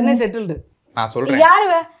நாகர்கோவிலுங்க, சென்னை செட்டில்டு. நான் சொல்றேன் யாரு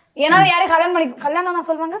என்னால யாரை கல்யாணம் நான்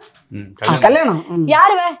சொல்லுவாங்க, கல்யாணம்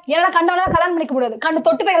யாரு என்னால கண்டவனால கல்யாணம் பண்ணிக்க முடியாது, கண்டு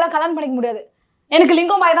தொட்டு பையெல்லாம் கல்யாணம் பண்ணிக்க முடியாது, எனக்கு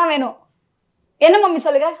லிங்கம் பாய் தான் வேணும். என்ன மம்மி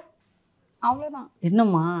சொல்லுங்க, அவ்வளவுதான்.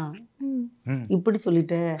 என்னம்மா இப்படி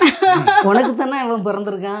சொல்லிட்டு, உனக்கு தானே அவன்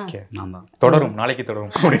பிறந்திருக்கான். தொடரும், நாளைக்கு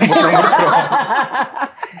தொடரும்.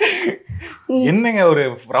 என்னங்க ஒரு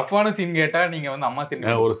ரஃப்பான சீன் கேட்டா நீங்க வந்து அம்மா சீன்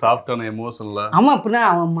ஒரு சாஃப்டான எமோஷன்ல. ஆமா அப்படின்னா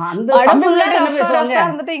அவன் அந்த தம்பி பிள்ளைட்ட என்ன பேசுவாங்க,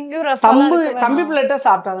 தம்பி பிள்ளைட்ட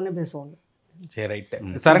சாப்பிட்டா தானே பேசுவாங்க. சரி ரைட்.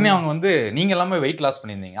 சரணி அவங்க வந்து நீங்க எல்லாமே வெயிட் லாஸ்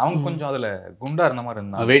பண்ணியிருந்தீங்க, அவங்க கொஞ்சம் அதுல குண்டா இருந்த மாதிரி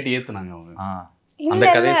இருந்தாங்க, வெயிட் ஏத்துனாங்க அவங்க. அந்த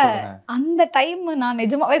கதையை சொல்லுங்க. அந்த டைம் நான்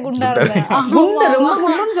நிஜமாவே குண்டா இருந்தேன்.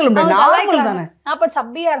 நான் அப்ப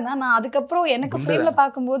சப்பியா இருந்தேன். நான் அதுக்கப்புறம் எனக்கு ஃப்ரேம்ல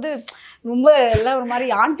பார்க்கும்போது ரொம்ப எல்லாம் ஒரு மாதிரி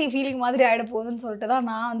ஆன்டி ஃபீலிங் மாதிரி ஆயிட போகுதுன்னு சொல்லிட்டு தான்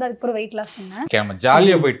நான் வந்து அதுக்கப்புறம் வெயிட் லாஸ் பண்ணேன். நம்ம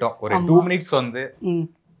ஜாலியா போயிட்டோம். ஒரு 2 மினிட்ஸ் வந்து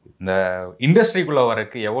இந்த இண்டஸ்ட்ரிக்குள்ள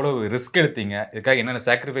வரக்கு எவ்வளவு ரிஸ்க் எடுத்தீங்க, இதுக்காக என்னென்ன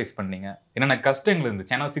சாக்ரிஃபைஸ் பண்ணீங்க, என்னென்ன கஷ்டங்கள்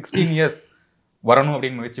இருந்துச்சு. ஏன்னா 16 இயர்ஸ் வரணும்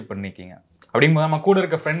அப்படின்னு முயற்சி பண்ணிருக்கீங்க. அப்படிங்கும்போது நம்ம கூட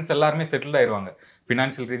இருக்க ஃப்ரெண்ட்ஸ் எல்லாருமே செட்டில் ஆயிடுவாங்க.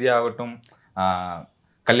 ஃபினான்ஷியல் ரீதியாக ஆகட்டும்,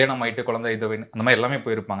 கல்யாணம் ஆகிட்டு குழந்தை இது அந்த மாதிரி எல்லாமே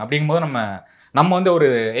போயிருப்பாங்க. அப்படிங்கும்போது நம்ம வந்து ஒரு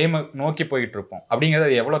எய்மை நோக்கி போயிட்டு இருப்போம்.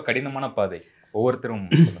 அப்படிங்கிறது எவ்வளோ கடினமான பாதை ஒவ்வொருத்தரும்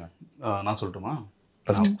சொல்லுங்க. நான் சொல்லட்டுமா?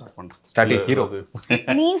 ஸ்டார்டிங் ஹீரோ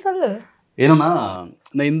நீ சொல்லு. ஏன்னா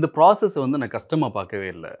நான் இந்த ப்ராசஸை வந்து நான் கஷ்டமாக பார்க்கவே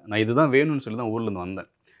இல்லை. நான் இதுதான் வேணும்னு சொல்லி தான் ஊர்லேருந்து வந்தேன்.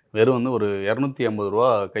 வெறும் வந்து ஒரு 250 ரூபா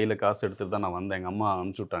கையில் காசு எடுத்துகிட்டு தான் நான் வந்தேன். எங்கள் அம்மா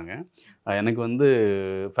அனுப்பிச்சி விட்டாங்க. எனக்கு வந்து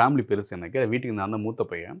ஃபேமிலி பெருசு, எனக்கு வீட்டுக்கு நான் தான் மூத்த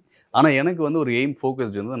பையன். ஆனால் எனக்கு வந்து ஒரு எய்ம்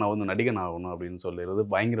ஃபோக்கஸ்டு வந்து நான் வந்து நடிகன் ஆகணும் அப்படின்னு சொல்லிடுறது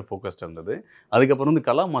பயங்கர ஃபோக்கஸ்டாக இருந்தது. அதுக்கப்புறம் வந்து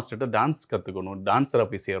கலா மாஸ்டர்கிட்ட டான்ஸ் கற்றுக்கணும், டான்ஸராக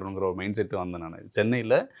போய் சேரணுங்கிற ஒரு மைண்ட் செட்டு வந்தேன். நான்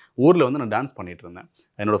சென்னையில் ஊரில் வந்து நான் டான்ஸ் பண்ணிகிட்டு இருந்தேன்.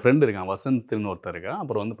 என்னோடய ஃப்ரெண்டு இருக்கான், வசந்த்னு ஒருத்தர் இருக்கான்,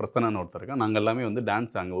 அப்புறம் வந்து பிரசன்னான்னு ஒருத்தர் இருக்கான். நாங்கள் எல்லாமே வந்து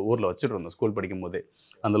டான்ஸ் அங்கே ஊரில் வச்சுட்டு இருந்தோம். ஸ்கூல் படிக்கும் போதே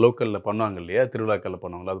அந்த லோக்கலில் பண்ணுவாங்க இல்லையா, திருவிழாக்களில்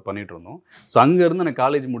பண்ணுவாங்களோ அது பண்ணிகிட்டு இருந்தோம். ஸோ அங்கேருந்து நான்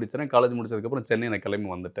காலேஜ் முடித்தேன். காலேஜ் முடிச்சதுக்கப்புறம் சென்னை நான் கிளம்பி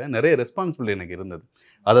வந்துட்டேன். நிறைய ரெஸ்பான்சிபிலிட்டி எனக்கு இருந்தது.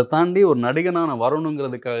 அதை தாண்டி ஒரு நடிகனாக நான்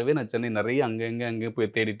வரணுங்கிறதுக்காகவே நான் சென்னை நிறைய அங்கே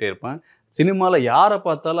போய் தேடிட்டே இருப்பேன். சினிமாவில் யாரை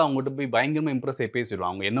பார்த்தாலும் அவங்ககிட்ட போய் பயங்கரமாக இம்ப்ரெஸ் ஆகி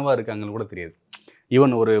பேசிடுவான். அவங்க என்னவா இருக்காங்கன்னு கூட தெரியாது.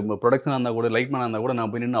 ஈவன் ஒரு ப்ரொடக்ஷனாக இருந்தால் கூட, லைட்மேனாக இருந்தால் கூட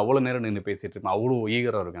நான் போய் நின்று அவ்வளோ நேரம் நின்று பேசிகிட்டு இருப்பேன். அவ்வளோ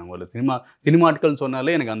ஈகராக இருக்காங்க. ஒரு சினிமா ஆட்கள்னு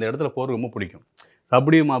சொன்னாலே எனக்கு அந்த இடத்துல போகிறது ரொம்ப பிடிக்கும்.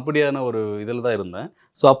 அப்படியான ஒரு இதில் தான் இருந்தேன்.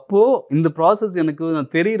 ஸோ அப்போது இந்த ப்ராசஸ் எனக்கு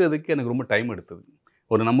நான் தெரிகிறதுக்கு எனக்கு ரொம்ப டைம் எடுத்தது.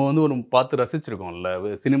 நம்ம வந்து ஒரு பார்த்து ரசிச்சிருக்கோம்ல,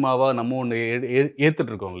 சினிமாவாக நம்ம ஒன்று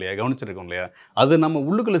ஏற்றுட்டு இருக்கோம் இல்லையா, கவனிச்சிருக்கோம் இல்லையா, அது நம்ம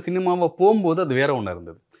உள்ளுக்குள்ளே சினிமாவாக போகும்போது அது வேற ஒன்று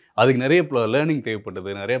இருந்தது. அதுக்கு நிறைய லேர்னிங் தேவைப்பட்டது,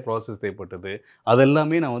 நிறைய ப்ராசஸ் தேவைப்பட்டது. அது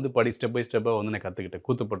எல்லாமே நான் வந்து ஸ்டெப் பை ஸ்டெப்பாக வந்து நான் கற்றுக்கிட்டேன்.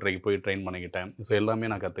 கூத்துப்பட்டறைக்கு போய் ட்ரெயின் பண்ணிக்கிட்டேன். ஸோ எல்லாமே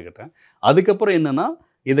நான் கற்றுக்கிட்டேன். அதுக்கப்புறம் என்னென்னா,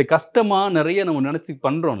 இது கஷ்டமாக நிறைய நம்ம நினச்சி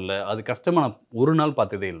பண்ணுறோம்ல, அது கஷ்டமாக நான் ஒரு நாள்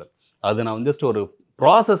பார்த்ததே இல்லை. அது நான் ஜஸ்ட் ஒரு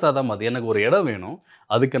ப்ராசஸாக தான் பார்த்து, எனக்கு ஒரு இடம் வேணும்,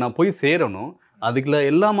 அதுக்கு நான் போய் சேரணும், அதுக்குள்ள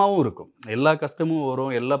எல்லாமாவும் இருக்கும். எல்லா கஷ்டமும்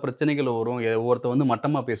வரும், எல்லா பிரச்சனைகளும் வரும். ஒருத்தர் வந்து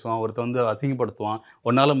மட்டமாக பேசுவான், ஒருத்தர் வந்து அசிங்கப்படுத்துவான்,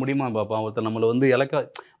 உன்னால் முடியுமா பார்ப்பான், ஒருத்தர் நம்மளை வந்து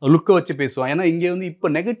லுக்கை வச்சு பேசுவான். ஏன்னா இங்கே வந்து இப்போ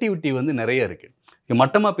நெகட்டிவிட்டி வந்து நிறைய இருக்குது.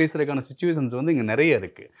 மட்டமாக பேசுகிறதுக்கான சுச்சுவேஷன்ஸ் வந்து இங்கே நிறைய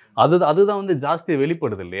இருக்குது. அதுதான் வந்து ஜாஸ்தியாக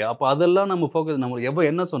வெளிப்படுது இல்லையா. அப்போ அதெல்லாம் நம்ம ஃபோக்கஸ், நம்ம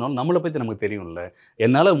என்ன சொன்னாலும் நம்மளை பற்றி நமக்கு தெரியும்ல,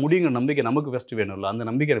 என்னால் முடியுங்கிற நம்பிக்கை நமக்கு ஃபஸ்ட்டு வேணும்ல, அந்த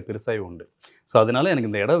நம்பிக்கை எனக்கு பெருசாகவே உண்டு. ஸோ அதனால் எனக்கு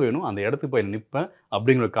இந்த இடம் வேணும், அந்த இடத்துக்கு போய் நிற்பேன்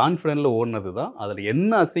அப்படிங்கிற கான்ஃபிடென்ட்டில் ஓடினது தான். அதில்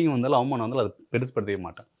என்ன அசிங்கம் வந்தாலும் அவமானம் வந்தாலும் அதை பெருசுப்படுத்தவே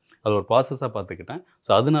மாட்டேன். அது ஒரு ப்ராசஸாக பார்த்துக்கிட்டேன்.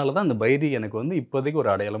 ஸோ அதனால தான் இந்த பைரி எனக்கு வந்து இப்போதைக்கு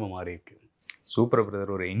ஒரு அடையாளமாக மாறி இருக்கு. சூப்பர்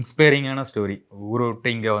பிரதர், ஒரு இன்ஸ்பைரிங்கான ஸ்டோரி. ஊரை விட்டு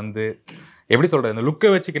இங்கே வந்து எப்படி சொல்கிறது, இந்த லுக்கை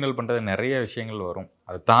வச்சு கிண்டல் பண்ணுறது நிறைய விஷயங்கள் வரும்.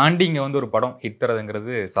 அதை தாண்டி இங்கே வந்து ஒரு படம் ஹிட்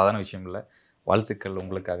தரதுங்கிறது சாதாரண விஷயம் இல்லை. வாழ்த்துக்கள்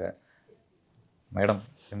உங்களுக்காக. மேடம்,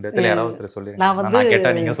 இந்த இடத்துல யாராவது சொல்லி நான் வந்து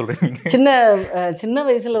கேட்டால் நீங்கள் சொல்கிறீங்க. சின்ன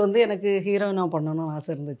வயசில் வந்து எனக்கு ஹீரோயினாக பண்ணணும்னு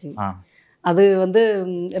ஆசை இருந்துச்சு. அது வந்து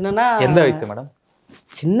என்னன்னா, எந்த வயசு மேடம்?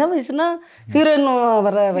 சின்ன வயசுனா ஹீரோயின்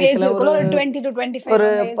வர வயசுல ஒரு 20 to 25 ஒரு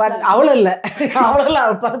அவ்வளோ இல்லை,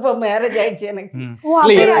 அவ்வளோ மேரேஜ் ஆயிடுச்சு எனக்கு.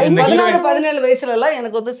 17 வயசுல எல்லாம்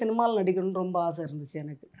எனக்கு வந்து சினிமாவில் நடிக்கணும்னு ரொம்ப ஆசை இருந்துச்சு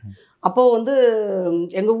எனக்கு. அப்போ வந்து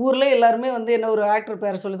எங்க ஊர்ல எல்லாருமே வந்து என்ன ஒரு ஆக்டர்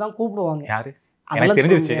பேரை சொல்லி தான் கூப்பிடுவாங்க. யாரு?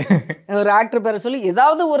 ஒரு ஆக்டர் பேரை சொல்லி,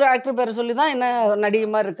 ஏதாவது ஒரு ஆக்டர் பேரை சொல்லி தான் என்ன நடிகை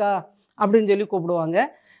மாதிரி இருக்கா அப்படின்னு சொல்லி கூப்பிடுவாங்க.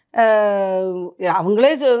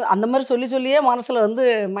 அவங்களே அந்த மாதிரி சொல்லியே மனசில் வந்து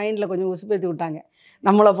மைண்டில் கொஞ்சம் உசுப்பேற்றி விட்டாங்க.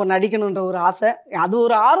 நம்மளை அப்போ நடிக்கணுன்ற ஒரு ஆசை, அது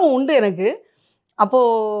ஒரு ஆர்வம் உண்டு எனக்கு.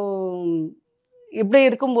 அப்போது இப்படி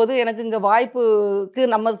இருக்கும்போது எனக்கு இங்கே வாய்ப்புக்கு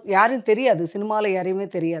நம்ம யாரையும் தெரியாது, சினிமாவில் யாரையுமே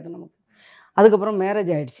தெரியாது நமக்கு. அதுக்கப்புறம்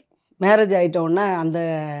மேரேஜ் ஆகிடுச்சு. மேரேஜ் ஆகிட்டோடனே அந்த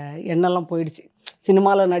எண்ணெல்லாம் போயிடுச்சு.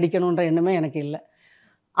 சினிமாவில் நடிக்கணுன்ற எண்ணமே எனக்கு இல்லை.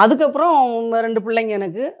 அதுக்கப்புறம் 2 பிள்ளைங்க,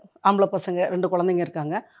 எனக்கு ஆம்பளை பசங்க 2 குழந்தைங்க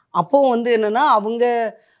இருக்காங்க. அப்போவும் வந்து என்னென்னா, அவங்க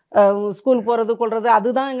ஸ்கூல் போகிறது கொள்வது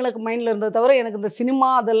அதுதான் எங்களுக்கு மைண்டில் இருந்தது தவிர எனக்கு இந்த சினிமா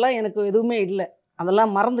அதெல்லாம் எனக்கு எதுவுமே இல்லை.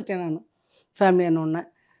 அதெல்லாம் மறந்துட்டேன் நான் ஃபேமிலி என்னொன்று.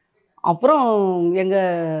 அப்புறம்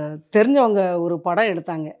எங்கள் தெரிஞ்சவங்க ஒரு படம்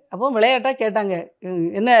எடுத்தாங்க. அப்போ விளையாட்டாக கேட்டாங்க,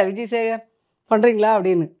 என்ன விஜய் சேகர் பண்ணுறீங்களா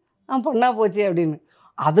அப்படின்னு. பண்ணால் போச்சு அப்படின்னு.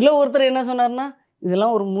 அதில் ஒருத்தர் என்ன சொன்னார்னா,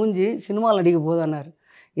 இதெல்லாம் ஒரு மூஞ்சி, சினிமாவில் நடிக்க போதானார்.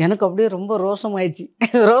 எனக்கு அப்படியே ரொம்ப ரோஷம் ஆயிடுச்சு.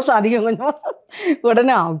 ரோஷம் அதிகம் கொஞ்சம்.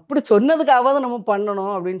 உடனே அப்படி சொன்னதுக்காவது நம்ம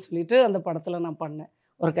பண்ணணும் அப்படின்னு சொல்லிட்டு அந்த படத்தில் நான் பண்ணேன்,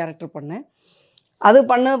 ஒரு கேரக்டர் பண்ணேன். அது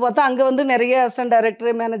பண்ணது பார்த்தா அங்கே வந்து நிறைய அசிஸ்டன்ட்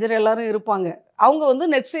டைரக்டர், மேனேஜர் எல்லோரும் இருப்பாங்க. அவங்க வந்து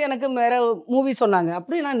நெக்ஸ்ட்டு எனக்கு வேறு மூவி சொன்னாங்க.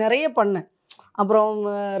 அப்படி நான் நிறைய பண்ணேன். அப்புறம்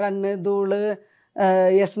ரன்னு, தூள்,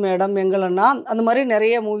 எஸ் மேடம், எங்களண்ணா, அந்த மாதிரி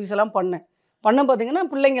நிறைய மூவிஸ் எல்லாம் பண்ணேன். பார்த்திங்கன்னா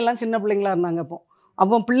பிள்ளைங்கள்லாம் சின்ன பிள்ளைங்களாக இருந்தாங்க.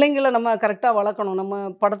 அப்போ பிள்ளைங்களை நம்ம கரெக்டாக வளர்க்கணும். நம்ம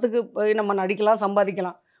படத்துக்கு போய் நம்ம நடிக்கலாம்,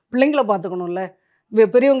 சம்பாதிக்கலாம், பிள்ளைங்களை பார்த்துக்கணும்ல.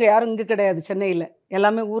 பெரியவங்க யாரும் இங்கே கிடையாது, சென்னையில்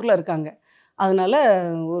எல்லாமே ஊரில் இருக்காங்க. அதனால்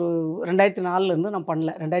ஒரு 2004 நான்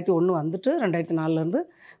பண்ணல. 2001 வந்துட்டு 2004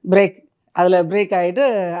 பிரேக். அதில் பிரேக் ஆகிட்டு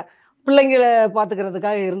பிள்ளைங்களை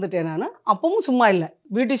பார்த்துக்கிறதுக்காக இருந்துட்டேன் நான். அப்பவும் சும்மா இல்லை,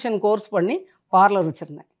 பியூட்டிஷியன் கோர்ஸ் பண்ணி பார்லர்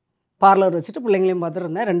வச்சுருந்தேன். பார்லர் வச்சுட்டு பிள்ளைங்களையும்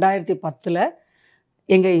பார்த்துருந்தேன். 2010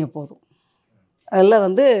 எங்கேயும் போதும் அதில்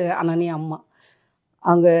வந்து அனனி அம்மா.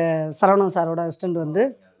 அவங்க சரவணன் சாரோட அசிஸ்டண்ட் வந்து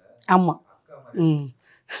ஆமாம்.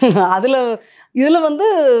 அதில் இதில் வந்து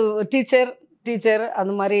டீச்சர்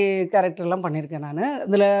அந்த மாதிரி கேரக்டர்லாம் பண்ணியிருக்கேன் நான்.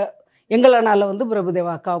 இதில் எங்கள் அண்ணாவில் வந்து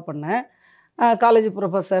பிரபுதேவா அக்காவை பண்ணேன். காலேஜ்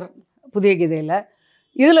ப்ரொஃபஸர் புதிய கீதையில்.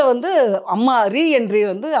 இதில் வந்து அம்மா ரீஎன்ட்ரி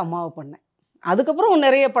வந்து அம்மாவை பண்ணேன். அதுக்கப்புறம்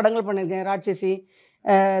நிறைய படங்கள் பண்ணியிருக்கேன். ராட்சசி,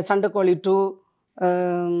 சண்டைக்கோழி 2,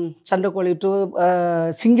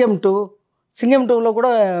 சிங்கம் 2வில் கூட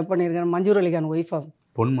பண்ணியிருக்கேன். மஞ்சூர் அலிகான் ஒய்ஃபாக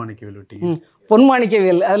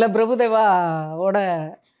பொன்மாணிக்கவேல். அதில் பிரபுதேவாவோட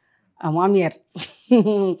மாமியார்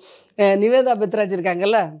நிவேதா பெத்ராஜ்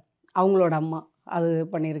இருக்காங்கல்ல, அவங்களோட அம்மா, அது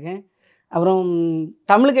பண்ணியிருக்கேன். அப்புறம்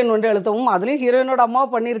தமிழுக்கு என் ஒன்று எழுத்தவும் அதுலேயும் ஹீரோயினோட அம்மாவை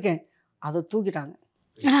பண்ணியிருக்கேன். அதை தூக்கிட்டாங்க.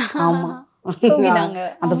 ஆமாம்,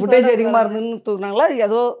 அந்த ஃபுட்டேஜ் அதிகமாக இருந்துன்னு தூக்கினாங்களா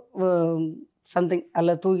ஏதோ சம்திங்,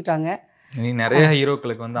 அதில் தூக்கிட்டாங்க. நீ நிறைய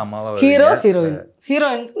ஹீரோக்களுக்கு வந்து அம்மாவா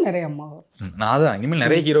ஹீரோயினுக்கு நிறைய அம்மாவா. நான் தான் இனிமேல்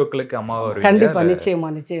நிறைய ஹீரோக்களுக்கு அம்மாவா வருவேன். கண்டிப்பா,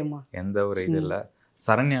 நிச்சயமா. எந்த ஒரு இது இல்லை.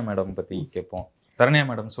 சரண்யா மேடம் பத்தி கேட்போம். சரண்யா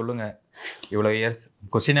மேடம் சொல்லுங்க, இவ்வளோ இயர்ஸ்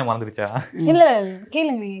கொஸ்டினே மறந்துருச்சா? இல்ல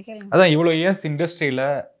கேளுங்க, நீங்க கேளுங்க. அதான் இவ்வளோ இயர்ஸ் இண்டஸ்ட்ரியில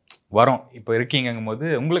வரோம் இப்போ இருக்கீங்கும் போது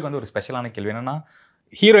உங்களுக்கு வந்து ஒரு ஸ்பெஷலான கேள்வி என்னன்னா,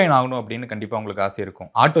 ஹீரோயின் ஆகணும் அப்படின்னு கண்டிப்பா உங்களுக்கு ஆசை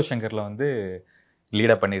இருக்கும். ஆட்டோ சங்கர்ல வந்து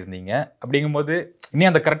லீடா பண்ணியிருந்தீங்க. அப்படிங்கும்போது இனி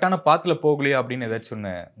அந்த கரெக்டான பாத்துல போகலையா அப்படின்னு ஏதாச்சும்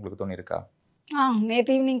ஒன்று உங்களுக்கு தோணி இருக்கா?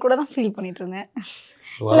 நேற்று ஈவினிங் கூட தான் ஃபீல் பண்ணிட்டு இருந்தேன்.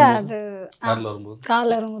 இல்ல அது கார்ல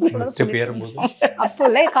வரும்போது கூட அப்போ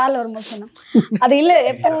இல்லை, கார்ல வரும்போது சொன்னேன். அது இல்லை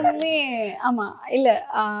எப்பவுமே. ஆமா, இல்லை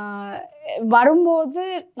வரும்போது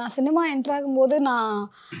நான் சினிமா என்டர் ஆகும்போது நான்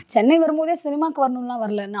சென்னை வரும்போதே சினிமாவுக்கு வரணும்லாம்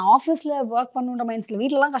வரல. நான் ஆஃபீஸில் ஒர்க் பண்ணுன்ற மைண்ட்ஸில்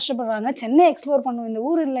வீட்டிலலாம் கஷ்டப்படுறாங்க. சென்னை எக்ஸ்ப்ளோர் பண்ணுவோம், இந்த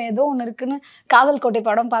ஊர் இல்லை ஏதோ ஒன்று இருக்குன்னு காதல் கோட்டை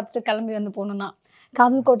படம் பார்த்துட்டு கிளம்பி வந்து போகணுன்னா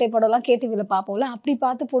காதல் கோட்டை படம்லாம் கேடிவியில் பார்ப்போம்ல, அப்படி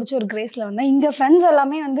பார்த்து பிடிச்ச ஒரு கிரேஸில் வந்தேன். இங்கே ஃப்ரெண்ட்ஸ்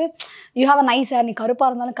எல்லாமே வந்து you have a nice hair, நீ கருப்பாக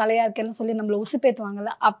இருந்தாலும் கலையாக இருக்கேன்னு சொல்லி நம்மளை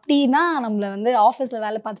உசுப்பேற்றுவாங்கல்ல. அப்படின்னா நம்மளை வந்து ஆஃபீஸில்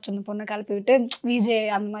வேலை பார்த்துட்டு இருந்த பொண்ணை கிளப்பி விட்டு விஜே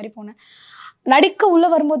அந்த மாதிரி போனேன். நடிக்க உள்ளே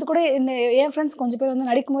வரும்போது கூட இந்த என் ஃப்ரெண்ட்ஸ் கொஞ்சம் பேர் வந்து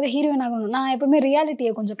நடிக்கும் போது ஹீரோயின் ஆகணும். நான் எப்போவுமே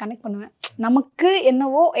ரியாலிட்டியை கொஞ்சம் கனெக்ட் பண்ணுவேன். நமக்கு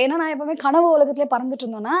என்னவோ, ஏன்னா நான் எப்போவுமே கனவு உலகத்துலேயே பறந்துட்டு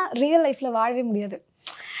இருந்தோன்னா ரியல் லைஃப்பில் வாழவே முடியாது.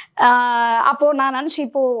 அப்போது நான் நினச்சேன்,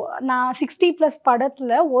 இப்போது நான் 60+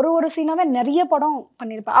 படத்தில் ஒரு சீனாகவே நிறைய படம்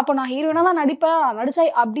பண்ணியிருப்பேன். அப்போ நான் ஹீரோயினாக தான் நடிச்சா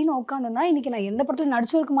அப்படின்னு உட்காந்துருந்தா இன்றைக்கி நான் எந்த படத்துலையும்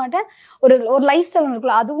நடிச்சிருக்க மாட்டேன். ஒரு லைஃப் ஸ்டைல்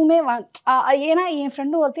இருக்குல்ல, அதுவுமே ஏன்னா என்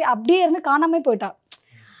ஃப்ரெண்டு ஒருத்தி அப்படியே இருந்து காணாமல் போயிட்டா.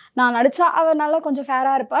 நான் நடித்தா அவள் நல்லா கொஞ்சம்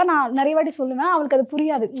ஃபேராக இருப்பாள். நான் நிறைய வாட்டி சொல்லுவேன், அவளுக்கு அது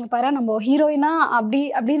புரியாது. பாரு, நம்ம ஹீரோயினா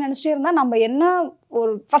அப்படின்னு நினச்சிட்டே இருந்தால் நம்ம என்ன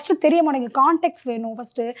ஒரு ஃபஸ்ட்டு தெரிய மாட்டேங்குது. கான்டெக்ட் வேணும்.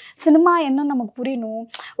 ஃபஸ்ட்டு சினிமா என்னன்னு நமக்கு புரியணும்.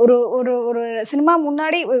 ஒரு ஒரு ஒரு சினிமா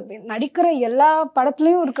முன்னாடி நடிக்கிற எல்லா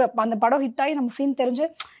படத்துலையும் இருக்கிற அந்த படம் ஹிட் ஆகி நம்ம சீன் தெரிஞ்சு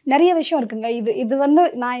நிறைய விஷயம் இருக்குங்க. இது வந்து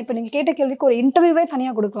நான் இப்போ நீங்கள் கேட்ட கேள்விக்கு ஒரு இன்டர்வியூவே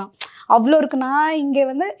தனியாக கொடுக்கலாம், அவ்வளோ இருக்குது. நான் இங்கே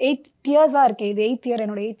வந்து 8 இயர்ஸாக இருக்கேன். இது 8th இயர்,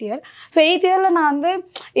 என்னோட 8th இயர். ஸோ 8th இயரில் நான் வந்து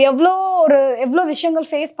எவ்வளோ விஷயங்கள்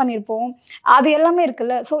ஃபேஸ் பண்ணியிருப்போம், அது எல்லாமே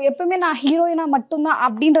இருக்குல்ல. ஸோ எப்பவுமே நான் ஹீரோயினாக மட்டும்தான்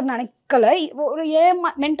அப்படின்றது நினைக்கல. ஒரு ஏன்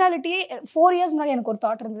மென்டாலிட்டியே 4 இயர்ஸ் முன்னாடி எனக்கு ஒரு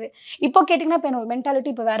தாட் இருந்தது. இப்போ கேட்டிங்கன்னா இப்போ என்னோட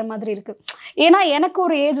மென்டாலிட்டி இப்போ வேறு மாதிரி இருக்குது. ஏன்னா எனக்கு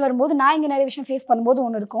ஒரு ஏஜ் வரும்போது நான் இங்கே நிறைய விஷயம் ஃபேஸ் பண்ணும்போது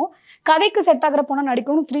ஒன்று இருக்கும், கதைக்கு செட் ஆகிற பொண்ணை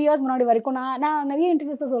நடிக்கணும். 3 இயர்ஸ் முன்னாடி வரைக்கும் நான் நிறைய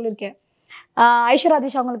இன்டர்வியூஸை சொல்லியிருக்கேன்.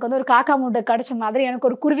 ஐஸ்வர்யாதீஷ் அவங்களுக்கு வந்து ஒரு காக்கா முட்டை கிடைச்ச மாதிரி எனக்கு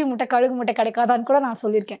ஒரு குருவி முட்டை கழுகு முட்டை கிடைக்காதான்னு கூட நான்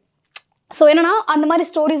சொல்லியிருக்கேன். ஸோ என்னன்னா அந்த மாதிரி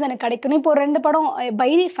ஸ்டோரிஸ் எனக்கு கிடைக்கணும். இப்போ 2 படம்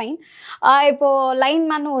பைரி ஃபைன், இப்போது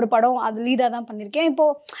லைன்மேன் ஒரு படம், அது லீடாக தான் பண்ணியிருக்கேன். இப்போ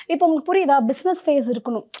உங்களுக்கு புரியுதா, பிஸ்னஸ் ஃபேஸ்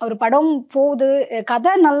இருக்கணும். ஒரு படம் போகுது,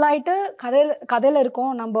 கதை நல்லாயிட்டு கதையில்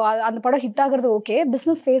இருக்கும், நம்ம அந்த படம் ஹிட் ஆகிறது ஓகே.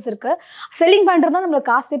 பிஸ்னஸ் ஃபேஸ் இருக்குது, செல்லிங் பண்ணுறது தான் நம்மளை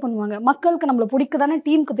காசே பண்ணுவாங்க. மக்களுக்கு நம்மளை பிடிக்குதானே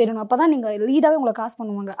டீமுக்கு தெரியணும், அப்போ தான் நீங்கள் லீடாகவே உங்களை காசு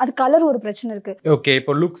பண்ணுவாங்க. அது கலர் ஒரு பிரச்சனை இருக்குது. ஓகே,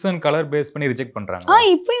 இப்போ லுக்ஸ் அண்ட் கலர் பேஸ் பண்ணி ரிஜெக்ட் பண்ணுறாங்க.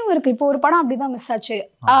 இப்பயும் இருக்குது. இப்போ ஒரு படம் அப்படி தான் மிஸ் ஆச்சு.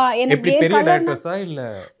 எனக்கு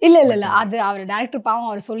இல்லை அது அவர் டேரக்டர் பாவம்,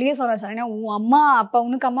 அவர் சொல்லியே சொல்றாரு, சரினா உன் அம்மா அப்பா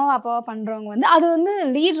உனக்கு அம்மாவா அப்பாவா பண்றவங்க வந்து அது வந்து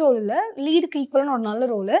லீட் ரோல் இல்லை, லீடுக்கு ஈக்குவலான ஒரு நல்ல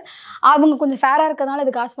ரோல். அவங்க கொஞ்சம் ஃபேரா இருக்கிறதுனால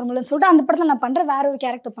இது காசு பண்ண முடியலன்னு சொல்லிட்டு அந்த படத்தில் நான் பண்றேன், வேற ஒரு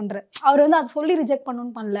கேரக்டர் பண்றேன். அவர் வந்து அதை சொல்லி ரிஜெக்ட்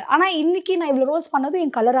பண்ணணும்னு பண்ணல. ஆனா இன்னைக்கு நான் இவ்வளவு ரோல்ஸ் பண்ணது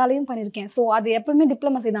என் கலராலையும் பண்ணியிருக்கேன். ஸோ அது எப்பவுமே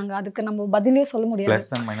டிப்ளமசி தாங்க, அதுக்கு நம்ம பதிலே சொல்ல முடியாது.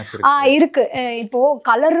 இருக்கு. இப்போ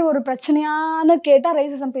கலர் ஒரு பிரச்சனையானு கேட்டா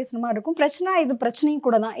ரைசிசம் பேசுற மாதிரி இருக்கும். பிரச்சனை இது பிரச்சனையும்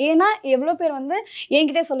கூட தான். ஏன்னா எவ்வளவு பேர் வந்து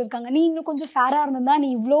என்கிட்டே சொல்லியிருக்காங்க, நீ இன்னும் கொஞ்சம் ஃபேரா இருந்தா, நீ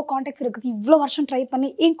இவ்வளோ கான்டாக்ட்ஸ் இருக்கு, இவ்வளோ வருஷம் ட்ரை பண்ணி,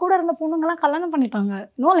 என் கூட இருந்த பொண்ணுங்கெல்லாம் கல்யாணம் பண்ணிட்டாங்க.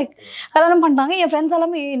 கல்யாணம் பண்ணிட்டாங்க. என் ஃப்ரெண்ட்ஸ்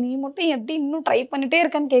எல்லாமே நீ மட்டும் எப்படி இன்னும் ட்ரை பண்ணிட்டே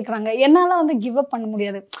இருக்கேன்னு கேட்குறாங்க. என்னால் வந்து கிவ் அப் பண்ண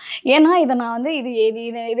முடியாது. ஏன்னா இதை நான் வந்து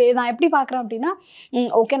இது நான் எப்படி பார்க்குறேன் அப்படின்னா,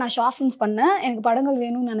 ஓகே நான் ஷார்ட் ஃபிலிம்ஸ் பண்ணேன், எனக்கு படங்கள்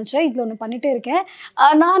வேணும்னு நினச்சேன், இதில் ஒன்று பண்ணிகிட்டே இருக்கேன்.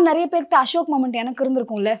 நான் நிறைய பேர்கிட்ட அசோக் மொமெண்ட் எனக்கு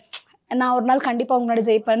இருந்திருக்கும்ல, நான் ஒரு நாள் கண்டிப்பாக முன்னாடி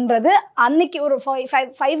ஜெயிப்பேன்றது அன்னைக்கு ஒரு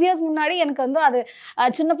 5 இயர்ஸ் முன்னாடி எனக்கு வந்து அது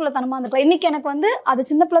சின்ன பிள்ளைத்தனமாக இருந்திருக்கலாம். இன்றைக்கி எனக்கு வந்து அது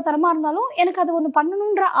சின்ன பிள்ளைத்தனமாக இருந்தாலும் எனக்கு அது ஒன்று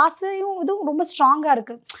பண்ணணுன்ற ஆசையும் இதுவும் ரொம்ப ஸ்ட்ராங்காக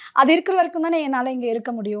இருக்குது. அது இருக்கிற வரைக்கும் தானே என்னால் இங்கே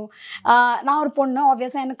இருக்க முடியும். நான் ஒரு பொண்ணு,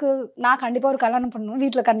 ஆப்வியஸாக எனக்கு நான் கண்டிப்பாக ஒரு கல்யாணம் பண்ணணும்,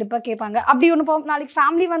 வீட்டில் கண்டிப்பாக கேட்பாங்க. அப்படி ஒன்று நாளைக்கு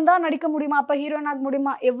ஃபேமிலி வந்தால் நடிக்க முடியுமா, அப்போ ஹீரோயின் ஆக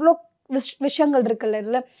முடியுமா, எவ்வளோ விஷயங்கள் இருக்குல்ல.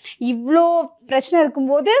 இதில் இவ்வளோ பிரச்சனை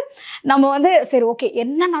இருக்கும்போது நம்ம வந்து சரி ஓகே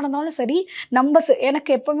என்ன நடந்தாலும் சரி நம்ம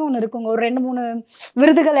எனக்கு எப்போவுமே ஒன்று இருக்குங்க, ஒரு 2-3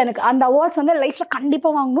 விருதுகள் எனக்கு அந்த அவார்ட்ஸ் வந்து லைஃப்பில்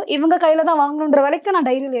கண்டிப்பாக வாங்கணும், இவங்க கையில் தான் வாங்கணுன்ற வரைக்கும் நான்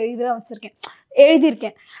டைரியில்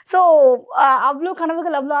எழுதியிருக்கேன். ஸோ அவ்வளோ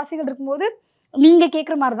கனவுகள் அவ்வளோ ஆசைகள் இருக்கும்போது நீங்கள்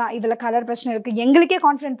கேட்குற மாதிரி தான் இதில் கலர் பிரச்சனை இருக்குது. எங்களுக்கே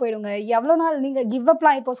கான்ஃபிடென்ட் போயிடுங்க. எவ்வளோ நாள் நீங்கள் கிவ்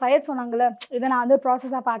அப்லாம் இப்போ சையத் சொன்னாங்களே இதை நான் வந்து ஒரு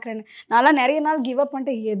ப்ராசஸாக பார்க்குறேன்னு, நான்லாம் நிறைய நாள் கிவ் அப்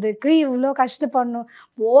பண்ணிட்டு எதுக்கு இவ்வளோ கஷ்டப்படணும்,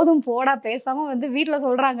 போதும் போடா பேசாமல் வந்து வீட்டில்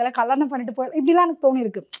சொல்கிறாங்களே கல்யாணம் பண்ணிட்டு போய் இப்படிலாம் எனக்கு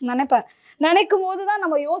தோணியிருக்கு. நினைக்கும் போது தான்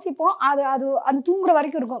நம்ம யோசிப்போம். அது அது அது தூங்குற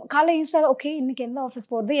வரைக்கும் இருக்கும். காலையில் இன்ஸ்டாவில் ஓகே இன்றைக்கி எந்த ஆஃபீஸ்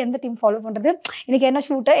போகிறது, எந்த டீம் ஃபாலோ பண்ணுறது, இன்றைக்கி என்ன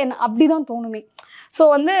ஷூட்டு என்ன அப்படி தான் தோணுமே. ஸோ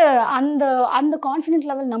வந்து அந்த அந்த கான்ஃபிடென்ட்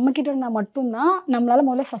லெவல் நம்மக்கிட்ட இருந்தால் மட்டும்தான் நம்மளால்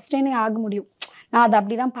முதல்ல சஸ்டெயினே ஆக முடியும். நான் அதை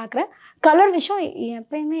அப்படி தான் பார்க்குறேன். கலர் விஷயம்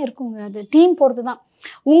எப்பயுமே இருக்குங்க, அது டீம் பொறுத்து தான்.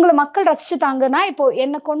 உங்களை மக்கள் ரசிச்சுட்டாங்கன்னா, இப்போது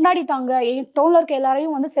என்னை கொண்டாடிட்டாங்க, என் டவுனில் இருக்க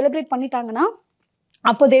எல்லாரையும் வந்து செலிப்ரேட் பண்ணிட்டாங்கன்னா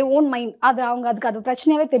அப்போ தே ஓன் மைண்ட், அது அவங்க அதுக்கு அது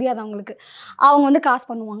பிரச்சனையாகவே தெரியாது அவங்களுக்கு. அவங்க வந்து காசு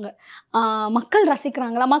பண்ணுவாங்க. மக்கள்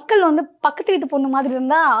ரசிக்கிறாங்களா, மக்கள் வந்து பக்கத்து வீட்டு பொண்ணு மாதிரி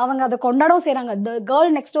இருந்தால் அவங்க அதை கொண்டாடவும் செய்கிறாங்க. த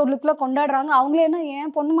கேர்ள் நெக்ஸ்ட் டோர் லுக்கில் கொண்டாடுறாங்க. அவங்களே என்ன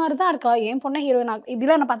என் பொண்ணு மாதிரி தான் இருக்கா, என் பொண்ணை ஹீரோயின்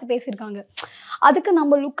இப்படிலாம் என்னை பார்த்து பேசியிருக்காங்க. அதுக்கு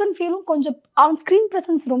நம்ம லுக் அண்ட் ஃபீலும் கொஞ்சம் அவங்க ஸ்க்ரீன்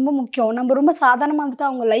ப்ரெசன்ஸ் ரொம்ப முக்கியம். நம்ம ரொம்ப சாதாரணமாக வந்துட்டு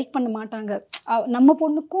அவங்க லைக் பண்ண மாட்டாங்க. நம்ம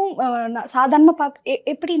பொண்ணுக்கும் சாதாரணமாக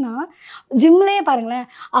எப்படின்னா ஜிம்லேயே பாருங்களேன்,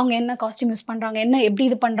 அவங்க என்ன காஸ்டியூம் யூஸ் பண்ணுறாங்க, என்ன எப்படி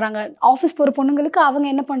இது பண்ணுறாங்க, ஆஃபீஸ் போகிற பொண்ணுங்களுக்கு அவங்க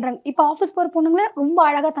என்ன பண்ணுறாங்க. இப்போ ஆஃபீஸ் போகிற பொண்ணுங்களே ரொம்ப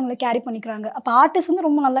அழகாக தங்களை கேரி பண்ணிக்கிறாங்க. அப்போ ஆர்டிஸ்ட் வந்து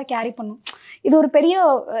ரொம்ப நல்லா கேரி பண்ணும். இது ஒரு பெரிய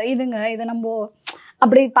இதுங்க. இதை நம்ம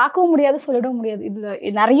அப்படி பார்க்கவும் முடியாது, சொல்லிடவும் முடியாது.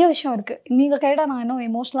 இதில் நிறைய விஷயம் இருக்குது. நீங்கள் கேட்டால் நான் இன்னும்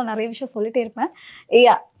எமோஷனலாக நிறைய விஷயம் சொல்லிகிட்டே இருப்பேன்.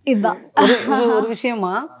 இதுதான் ஒரு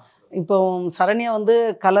விஷயமா. இப்போ சரண்யா வந்து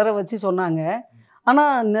கலரை வச்சு சொன்னாங்க.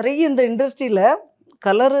 ஆனால் நிறைய இந்த இண்டஸ்ட்ரியில்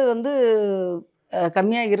கலரு வந்து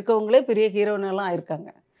கம்மியாக இருக்கவங்களே பெரிய ஹீரோயினெல்லாம் ஆயிருக்காங்க.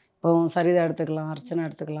 இப்போ சரிதா எடுத்துக்கலாம், அர்ச்சனா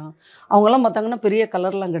எடுத்துக்கலாம். அவங்கெல்லாம் பார்த்தாங்கன்னா பெரிய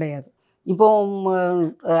கலர்லாம் கிடையாது. இப்போ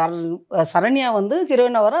சரண்யா வந்து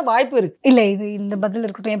ஹீரோயினாக வர வாய்ப்பு இருக்குது. இல்லை இது இந்த பதில்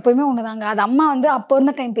இருக்கட்டும், எப்போயுமே ஒன்று தாங்க. அது அம்மா வந்து அப்போ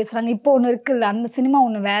இருந்த டைம் பேசுகிறாங்க, இப்போ ஒன்று இருக்குல்ல, அந்த சினிமா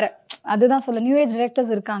ஒன்று வேறு. அதுதான் சொல்ல நியூ ஏஜ்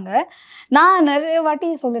டிரெக்டர்ஸ் இருக்காங்க. நான் நிறைய வாட்டி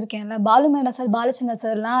சொல்லியிருக்கேன்ல, பாலுமேந்திரா சார், பாலச்சந்தர்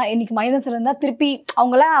சார்லாம் இன்னைக்கு மைதன் சார் இருந்தால் திருப்பி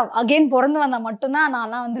அவங்களாம் அகெயின் பிறந்து வந்தால் மட்டும்தான்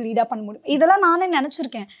நான்லாம் வந்து லீடாக பண்ண முடியும். இதெல்லாம் நானே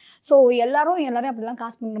நினச்சிருக்கேன். ஸோ எல்லாரும் அப்படிலாம்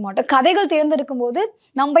காசு பண்ண மாட்டோம். கதைகள் தேர்ந்தெடுக்கும் போது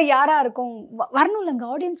நம்ம யாராக இருக்கோம் வரணும் இல்லைங்க,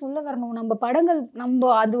 ஆடியன்ஸ் உள்ளே வரணும். நம்ம படங்கள்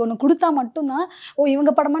நம்ம அது ஒன்று கொடுத்தா மட்டும்தான்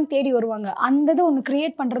இவங்க படமான்னு தேடி வருவாங்க. அந்த இது ஒன்று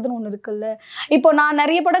கிரியேட் பண்ணுறதுன்னு ஒன்று இருக்குல்ல. இப்போ நான்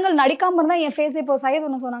நிறைய படங்கள் நடிக்காமல் இருந்தால் என் ஃபேஸ் இப்போ சையத்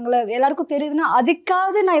ஒன்று சொன்னாங்களே எல்லாருக்கும் தெரியுதுன்னா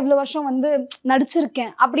அதுக்காவது நான் இவ்வளோ வருஷம் வந்து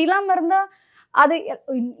நடிச்சிருக்கேன். அப்படி இல்லாமல் இருந்தால் அது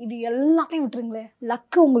இது எல்லாத்தையும் விட்டுருங்களே.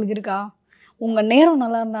 லக்கு உங்களுக்கு இருக்கா, உங்கள் நேரம்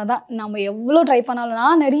நல்லா இருந்தால் தான் நம்ம எவ்வளோ ட்ரை பண்ணாலும்.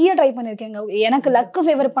 நான் நிறைய ட்ரை பண்ணியிருக்கேங்க. எனக்கு லக்கு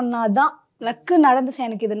ஃபேவர் பண்ணாதான் லக்கு நடந்துச்சு.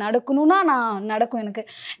 எனக்கு இது நடக்கணும்னா நான் நடக்கும்.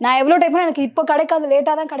 நான் எவ்வளோ டைம் பண்ணால் எனக்கு இப்போ கிடைக்காது,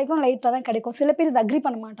 லேட்டாக தான் கிடைக்கும், லைட்டாக தான் கிடைக்கும். சில பேர் இது அக்ரி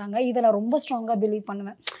பண்ண மாட்டாங்க. இதை நான் ரொம்ப ஸ்ட்ராங்காக பிலீவ்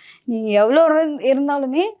பண்ணுவேன். நீங்கள் எவ்வளோ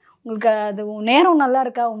இருந்தாலுமே உங்களுக்கு அது நேரம் நல்லா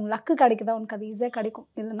இருக்கா, உங்களுக்கு லக்கு கிடைக்குதா, உனக்கு அது ஈஸியாக கிடைக்கும்.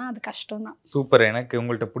 இல்லைன்னா அது கஷ்டம் தான். சூப்பர். எனக்கு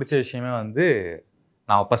உங்கள்கிட்ட பிடிச்ச விஷயமே வந்து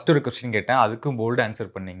நான் ஃபஸ்ட்டு ஒரு கொஸ்டின் கேட்டேன், அதுக்கும் போல்டு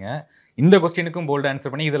ஆன்சர் பண்ணீங்க. இந்த கொஸ்டினுக்கும் போல்டு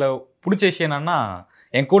ஆன்சர் பண்ணி இதில் பிடிச்ச விஷயம் என்னன்னா,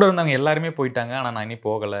 என் கூட இருந்தவங்க எல்லாருமே போயிட்டாங்க ஆனால் நான் இன்னும்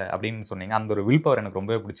போகலை அப்படின்னு சொன்னீங்க. அந்த ஒரு வில் பவர் எனக்கு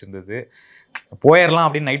ரொம்பவே பிடிச்சிருந்தது. போயிடலாம்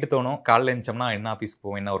அப்படின்னு நைட்டு தோணும், காலையில் எழுந்தோம்னா என்ன ஆஃபீஸ்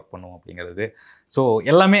போவோம், என்ன ஒர்க் பண்ணுவோம் அப்படிங்கிறது. ஸோ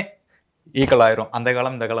எல்லாமே ஈக்குவல் ஆயிரும். அந்த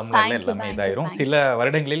காலம் இந்த காலம்ல எல்லாமே இதாயிரும். சில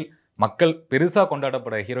வருடங்களில் மக்கள் பெருசாக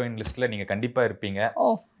கொண்டாடப்பட ஹீரோயின் லிஸ்ட்டில் நீங்கள் கண்டிப்பாக இருப்பீங்க.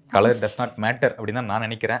 கலர் டஸ் நாட் மேட்டர் அப்படின்னு தான் நான்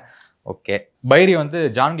நினைக்கிறேன். ஓகே, பைரி வந்து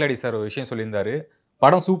ஜான் கிளாடி சார் ஒரு விஷயம் சொல்லியிருந்தாரு,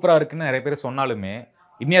 படம் சூப்பராக இருக்குன்னு நிறைய பேர் சொன்னாலுமே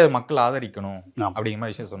இன்னும் அதை மக்கள் ஆதரிக்கணும் அப்படிங்கிற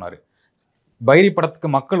மாதிரி விஷயம் சொன்னார். பைரி படத்துக்கு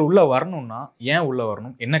மக்கள் உள்ளே வரணும்னா ஏன் உள்ளே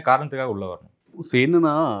வரணும், என்ன காரணத்துக்காக உள்ளே வரணும்? ஸோ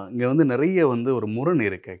என்னென்னா இங்கே வந்து நிறைய வந்து ஒரு முரண்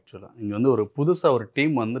இருக்குது. ஆக்சுவலாக இங்கே வந்து ஒரு புதுசாக ஒரு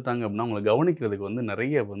டீம் வந்துட்டாங்க அப்படின்னா அவங்களை கவனிக்கிறதுக்கு வந்து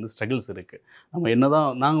நிறைய வந்து ஸ்ட்ரகிள்ஸ் இருக்குது. நம்ம என்ன தான்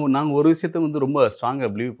நாங்கள் ஒரு விஷயத்த வந்து ரொம்ப ஸ்ட்ராங்காக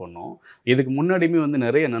பிலீவ் பண்ணோம். இதுக்கு முன்னாடியுமே வந்து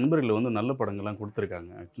நிறைய நண்பர்கள் வந்து நல்ல படங்கள்லாம்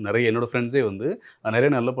கொடுத்துருக்காங்க. நிறைய என்னோடய ஃப்ரெண்ட்ஸே வந்து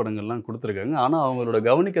நிறைய நல்ல படங்கள்லாம் கொடுத்துருக்காங்க. ஆனால் அவங்களோட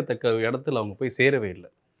கவனிக்கத்தக்க இடத்துல அவங்க போய் சேரவே இல்லை.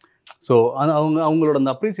 ஸோ அவங்களோட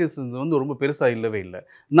அந்த அப்ரிசியேஷன்ஸ் வந்து ரொம்ப பெருசாக இல்லவே இல்லை.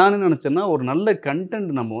 நான் என்ன நினச்சேன்னா, ஒரு நல்ல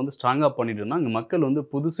கண்டென்ட் நம்ம வந்து ஸ்ட்ராங்காக பண்ணிட்டோம்னா அங்கே மக்கள் வந்து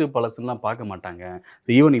புதுசு பழசுலாம் பார்க்க மாட்டாங்க. ஸோ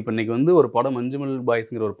ஈவன் இப்போ இன்றைக்கி வந்து ஒரு படம் மஞ்சுமல்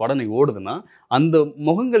பாய்ஸுங்கிற ஒரு படம் இன்றைக்கி ஓடுதுன்னா அந்த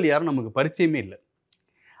முகங்கள் யாரும் நமக்கு பரிச்சயமே இல்லை.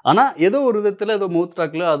 ஆனா ஏதோ ஒரு விதத்துல ஏதோ மவுத்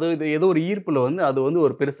டாக்ல அது இது ஏதோ ஒரு ஈர்ப்புல வந்து அது வந்து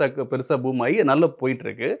ஒரு பெருசா பூம் ஆகி நல்லா போயிட்டு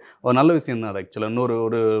இருக்கு. ஒரு நல்ல விஷயம் தான் அது ஆக்சுவலா. இன்னொரு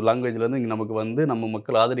ஒரு லாங்குவேஜ்ல இருந்து இங்க நமக்கு வந்து நம்ம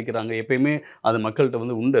மக்கள் ஆதரிக்கிறாங்க. எப்பயுமே அது மக்கள்கிட்ட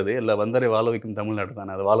வந்து உண்டு அது. எல்லா வந்தாரை வாழ வைக்கும் தமிழ்நாடு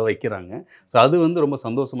தானே. அதை வாழ வைக்கிறாங்க. ஸோ அது வந்து ரொம்ப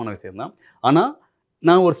சந்தோஷமான விஷயம் தான். ஆனா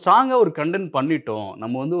நான் ஒரு ஸ்ட்ராங்கா ஒரு கன்டென்ட் பண்ணிட்டோம்.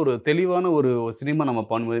 நம்ம வந்து ஒரு தெளிவான ஒரு சினிமா நம்ம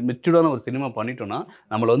மெச்சூர்டான ஒரு சினிமா பண்ணிட்டோம்னா,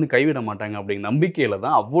 நம்மள வந்து கைவிட மாட்டாங்க அப்படிங்கிற நம்பிக்கையில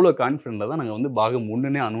தான் அவ்வளோ கான்ஃபிடென்ட்ல தான் நாங்க வந்து பாகம்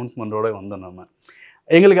 1னே அனௌன்ஸ்மென்ட்டோட வந்தோம் நம்ம.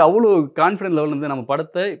 எங்களுக்கு அவ்வளோ கான்ஃபிடென்ட் லெவல் வந்து நம்ம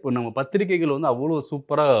படத்த இப்போ நம்ம பத்திரிகைகள் வந்து அவ்வளோ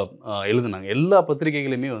சூப்பரா எழுதுனாங்க. எல்லா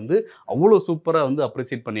பத்திரிகைகளுமே வந்து அவ்வளோ சூப்பரா வந்து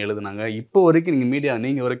அப்ரிசியேட் பண்ணி எழுதுனாங்க. இப்போ வரைக்கும்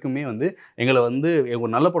நீங்க வரைக்குமே வந்து எங்கள வந்து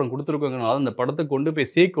ஒரு நல்ல படம் குடுத்துருக்கோங்கனால அந்த படத்த கொண்டு போய்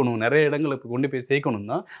சேர்க்கணும். நெறைய இடங்களுக்கு கொண்டு போய் சேர்க்கணும்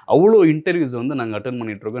தான் அவ்வளோ இன்டர்வியூஸ் வந்து நாங்க அட்டெண்ட்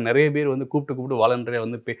பண்ணிட்டு இருக்கோம். நெறைய பேர் வந்து கூப்பிட்டு வாலண்டரியா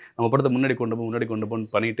வந்து நம்ம படத்த முன்னாடி கொண்டு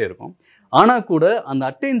போன்னு பண்ணிட்டே இருக்கோம். ஆனா கூட அந்த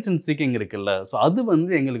அட்டென்ஷன் சீக்கிங் இருக்குல்ல, ஸோ அது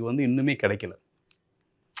வந்து எங்களுக்கு வந்து இன்னுமே கிடைக்கல.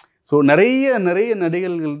 ஸோ நெறைய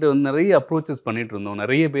நடிகர்கள்ட்ட வந்து நெறைய அப்ரோச்சஸ் பண்ணிட்டு இருந்தோம்.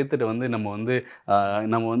 நெறைய பேத்துட்ட வந்து நம்ம வந்து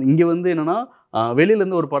இங்க வந்து என்னன்னா,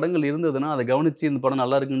 வெளியிலேருந்து ஒரு படங்கள் இருந்ததுன்னா, அத கவனிச்சு இந்த படம்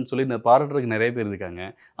நல்லா இருக்குன்னு சொல்லி பாராட்டுறதுக்கு நெறைய பேர் இருக்காங்க.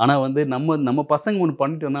 ஆனா வந்து நம்ம பசங்க ஒண்ணு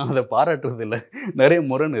பண்ணிட்டோம்னா, அத பாராட்டுறது இல்ல. நெறைய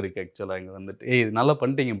முரண் இருக்கு ஆக்சுவலா இங்க வந்துட்டு. "ஏய் இது நல்லா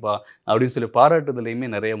பண்ணிட்டீங்கப்பா" அப்படின்னு சொல்லி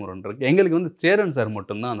பாராட்டுதலயுமே நெறைய முரண் இருக்கு. எங்களுக்கு வந்து சேரன் சார்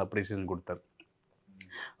மட்டும் தான் அந்த அப்ரிசியேஷன் குடுத்தாரு.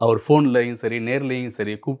 அவர் ஃபோன்லயும் சரி, நேர்லயும்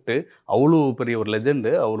சரி கூப்ட்டு, அவ்வளோ பெரிய ஒரு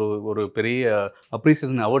லெஜெண்டு, அவ்வளோ ஒரு பெரிய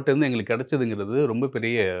அப்ரிசியேஷன் அவர்ட்டருந்து எங்களுக்கு கிடைச்சதுங்கிறது ரொம்ப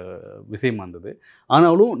பெரிய விஷயமா இருந்தது.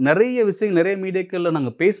 ஆனாலும் நெறைய மீடியாக்கள்ல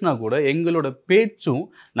நாங்க பேசினா கூட, எங்களோட பேச்சும்,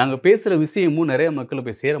 நாங்க பேசுற விஷயமும் நெறைய மக்கள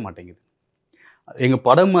போய் சேர மாட்டேங்குது. எங்க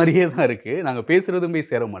படம் மாரியே தான் இருக்கு. நாங்க பேசுறதும்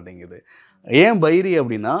போய் சேர மாட்டேங்குது. ஏன் பைரி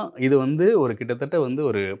அப்டின்னா, இது வந்து ஒரு கிட்டத்தட்ட வந்து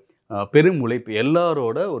ஒரு பெரும் உழைப்பு.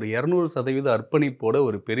 எல்லாரோட ஒரு 200% அர்ப்பணிப்போட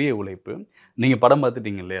ஒரு பெரிய உழைப்பு. நீங்க படம்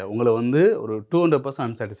பார்த்துட்டீங்க இல்லையா? உங்கள வந்து ஒரு 200%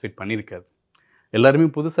 அன்சாட்டிஸ்ஃபைட் பண்ணியிருக்காது. எல்லாருமே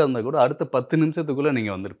புதுசா இருந்தா கூட அடுத்த 10 நிமிஷத்துக்குள்ள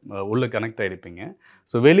நீங்க வந்து உள்ள கனெக்ட் ஆயிடுப்பீங்க.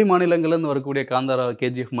 ஸோ வெளி மாநிலங்கள்லேருந்து வரக்கூடிய காந்தாரா,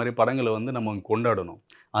 கேஜிஎஃப் மாரி படங்கள வந்து நம்ம கொண்டாடணும்.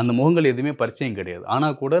 அந்த முகங்கள் எதுவுமே பரிச்சயம் கிடையாது. ஆனா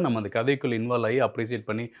கூட நம்ம அந்த கதைக்குள்ள இன்வால்வ் ஆகி அப்ரிசியேட்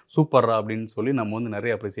பண்ணி சூப்பர்ரா! அப்படின்னு சொல்லி நம்ம வந்து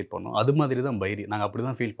நெறைய அப்ரிசியேட் பண்ணோம். அது மாதிரி தான் பைரி. நாங்க அப்படி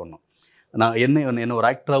தான் ஃபீல் பண்ணோம். நான் என்ன ஒரு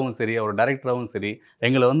ஆக்டராவும் சரி, ஒரு டைரக்டராவும் சரி,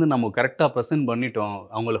 எங்கள வந்து நம்ம கரெக்ட்டா பிரசன்ட் பண்ணிட்டோம்,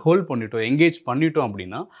 அவங்கள ஹோல்ட் பண்ணிட்டோம், என்கேஜ் பண்ணிட்டோம்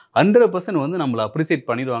அப்படின்னா, 100% வந்து நம்மள அப்ரிசியேட்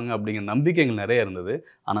பண்ணிருவாங்க அப்படிங்கிற நம்பிக்கை எங்களுக்கு நெறைய இருந்தது.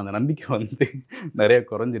 ஆனா அந்த நம்பிக்கை வந்து நெறைய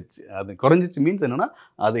குறைஞ்சிருச்சு. அது குறைஞ்சிருச்சு மீன்ஸ் என்னன்னா,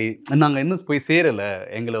 அது நாங்க இன்னும் போய் சேரல.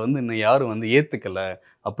 எங்கள வந்து இன்னும் யாரும் வந்து ஏத்துக்கல,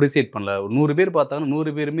 அப்ரிசியேட் பண்ணல. ஒரு 100 பேர் பார்த்தாங்கன்னா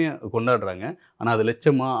 100 பேருமே கொண்டாடுறாங்க. ஆனா அது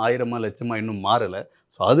லட்சமா, 1000மா, லட்சமா இன்னும் மாறல.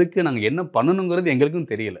 ஸோ அதுக்கு நாங்க என்ன பண்ணணுங்கிறது எங்களுக்கும்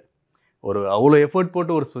தெரியல. அவ்வளோ எஃபோர்ட்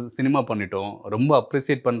போட்டு ஒரு சினிமா பண்ணிட்டோம். ரொம்ப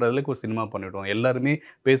அப்ரிசியேட் பண்ற அளவுக்கு ஒரு சினிமா பண்ணிட்டோம். எல்லாருமே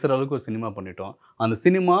பேசுற அளவுக்கு ஒரு சினிமா பண்ணிட்டோம். அந்த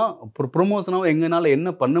சினிமா ப்ரமோஷனாவும் எங்கனால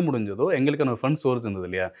என்ன பண்ண முடிஞ்சதோ, எங்களுக்கான ஃபண்ட் சோர்ஸ் இருந்தது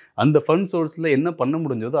இல்லையா? அந்த ஃபண்ட் சோர்ஸ்ல என்ன பண்ண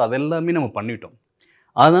முடிஞ்சதோ, அது எல்லாமே நம்ம பண்ணிட்டோம்.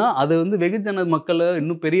 ஆனா, அது வந்து வெகுஜன மக்கள,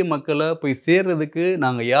 இன்னும் பெரிய மக்கள போய் சேர்றதுக்கு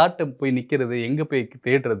நாங்க யார்ட்ட போய் நிக்கிறது? எங்க போய்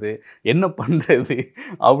தேடுறது? என்ன பண்றது?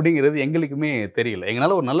 அப்படிங்கிறது எங்களுக்குமே தெரியல.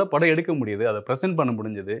 எங்கனால ஒரு நல்ல படம் எடுக்க முடியுது. அத பிரசன்ட் பண்ண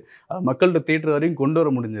முடிஞ்சது. மக்கள்ட்ட தியேட்டர் வரையும் கொண்டு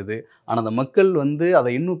வர முடிஞ்சது. ஆனா, அந்த மக்கள் வந்து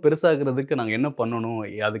அத இன்னும் பெருசாக்குறதுக்கு நாங்க என்ன பண்ணணும்?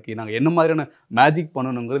 அதுக்கு நாங்க என்ன மாதிரியான மேஜிக்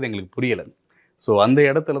பண்ணணுங்கிறது எங்களுக்கு புரியல. ஸோ அந்த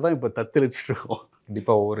இடத்துல தான் இப்ப தத்தளிச்சுட்டு இருக்கோம்.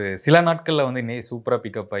 கண்டிப்பா ஒரு சில நாட்கள்ல வந்து சூப்பரா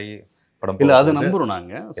பிக்கப் ஆகி படம் இல்ல அது போகும்போது நம்புறோம்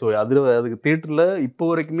நாங்க. ஸோ அதுக்கு தியேட்டர்ல இப்போ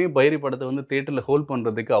வரைக்குமே பைரி படத்த வந்து தியேட்டர்ல ஹோல்ட்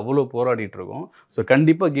பண்றதுக்கு அவ்வளோ போராடிட்டு இருக்கோம். ஸோ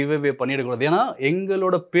கண்டிப்பா கிவ் அவே பண்ணிடக்கூடாது. ஏன்னா,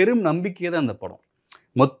 எங்களோட பெரும் நம்பிக்கையே தான் அந்த படம்.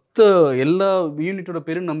 மொத்த எல்லா யூனிட்டோட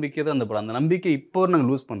பெரும் நம்பிக்கை தான் அந்த படம். அந்த நம்பிக்கை இப்போ நாங்க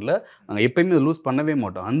லூஸ் பண்ணல. நாங்க எப்பயுமே அத லூஸ் பண்ணவே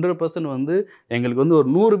மாட்டோம். 100% வந்து எங்களுக்கு வந்து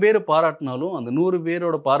ஒரு 100 பேர பாராட்டுனாலும், அந்த 100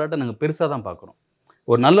 பேரோட பாராட்ட நாங்க பெருசா தான் பார்க்குறோம்.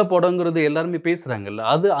 ஒரு நல்ல படங்கிறது எல்லாருமே பேசுறாங்கல்ல.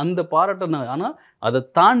 அது அந்த பாராட்ட ஆனா அத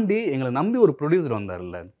தாண்டி எங்கள நம்பி ஒரு புரொடியூசர்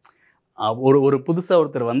வந்தார்ல. ஒரு புதுசா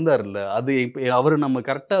ஒருத்தர் வந்தார்ல. அது இப்ப அவரு நம்ம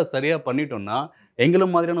கரெக்ட்டா சரியா பண்ணிட்டோம்னா, எங்கள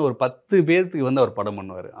மாதிரியான ஒரு 10 பேத்துக்கு வந்து அவர் படம்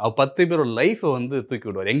பண்ணுவாரு. 10 பேரோட லைஃப வந்து தூக்கி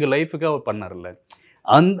விடுவாரு. எங்க லைஃப்‌க்கு அவர் பண்ணார்ல.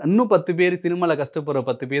 இன்னும் 10 பேர் சினிமால கஷ்டப்படுற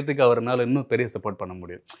 10 பேத்துக்கு அவருனால இன்னும் பெரிய சப்போர்ட் பண்ண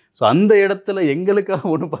முடியும். ஸோ அந்த இடத்துல எங்களுக்காக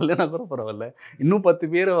ஒண்ணும் பண்ணலனா கூட பரவால்ல. இன்னும் 10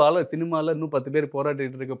 பேர் சினிமால இன்னும் 10 பேர்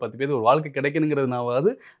போராடிட்டு இருக்க 10 பேருக்கு ஒரு வாழ்க்கை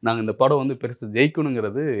கிடைக்கணுங்கிறதுனாவது, நாங்க இந்த படம் வந்து பெருசா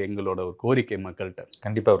ஜெயிக்கணுங்கிறது எங்களோட ஒரு கோரிக்கை மக்கள்ட்ட.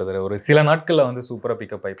 கண்டிப்பா பிரதர். ஒரு சில நாட்கள்ல வந்து சூப்பரா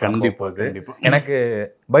பிக்கப் ஆகி படம் கண்டிப்பா, போகுது. கண்டிப்பா. எனக்கு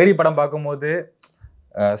பைரி படம் பார்க்கும்போது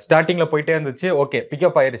ஸ்டார்டிங்ல போயிட்டே இருந்துச்சு. ஓகே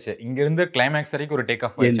பிக்கப் ஆயிருச்சு. இங்க இருந்து கிளைமாக்ஸ் வரைக்கும் ஒரு டேக்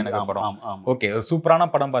ஆஃப் ஆயிருச்சு எனக்கு படம். ஆமா. ஓகே ஒரு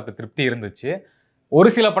சூப்பரான படம் பார்த்து திருப்தி இருந்துச்சு. ஒரு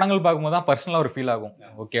சில படங்கள் பார்க்கும்போது தான் பர்சனலா ஒரு ஃபீல் ஆகும்.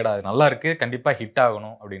 ஓகேடா அது நல்லா இருக்கு. கண்டிப்பா ஹிட்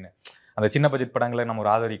ஆகணும் அப்படின்னு. அந்த சின்ன பட்ஜெட் படங்களை நம்ம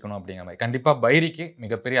ஒரு ஆதரிக்கணும் அப்படிங்கிற மாதிரி. கண்டிப்பா பைரிக்கு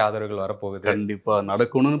மிகப்பெரிய ஆதரவுகள் வரப்போகுது. கண்டிப்பா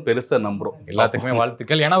நடக்கணும்னு பெருசா நம்புறோம். எல்லாத்துக்குமே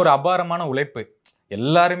வாழ்த்துக்கள். ஏன்னா ஒரு அபாரமான உழைப்பு.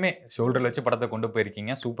 எல்லாருமே ஷோல்டர்ல வச்சு படத்தை கொண்டு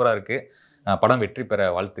போயிருக்கீங்க. சூப்பரா இருக்கு. படம் வெற்றி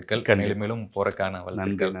பெற வாழ்த்துக்கள். கண்டிப்பா. மேலும் மேலும் போறக்கான நன்றி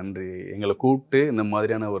வாழ்த்துக்கள். நன்றி. எங்களை கூப்பிட்டு இந்த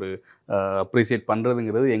மாதிரியான ஒரு அப்ரிசியேட்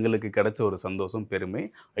பண்ணுறதுங்கிறது எங்களுக்கு கிடைச்ச ஒரு சந்தோஷம்,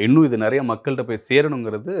 பெருமை. இன்னும் இது நிறைய மக்கள்கிட்ட போய்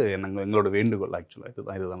சேரணுங்கிறது எங்களோட வேண்டுகோள்.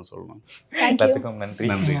 ஆக்சுவலாக இதுதான் சொல்லணும். தேங்க்யூ. எல்லாத்துக்கும் நன்றி.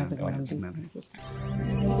 நன்றி நன்றி. நன்றி.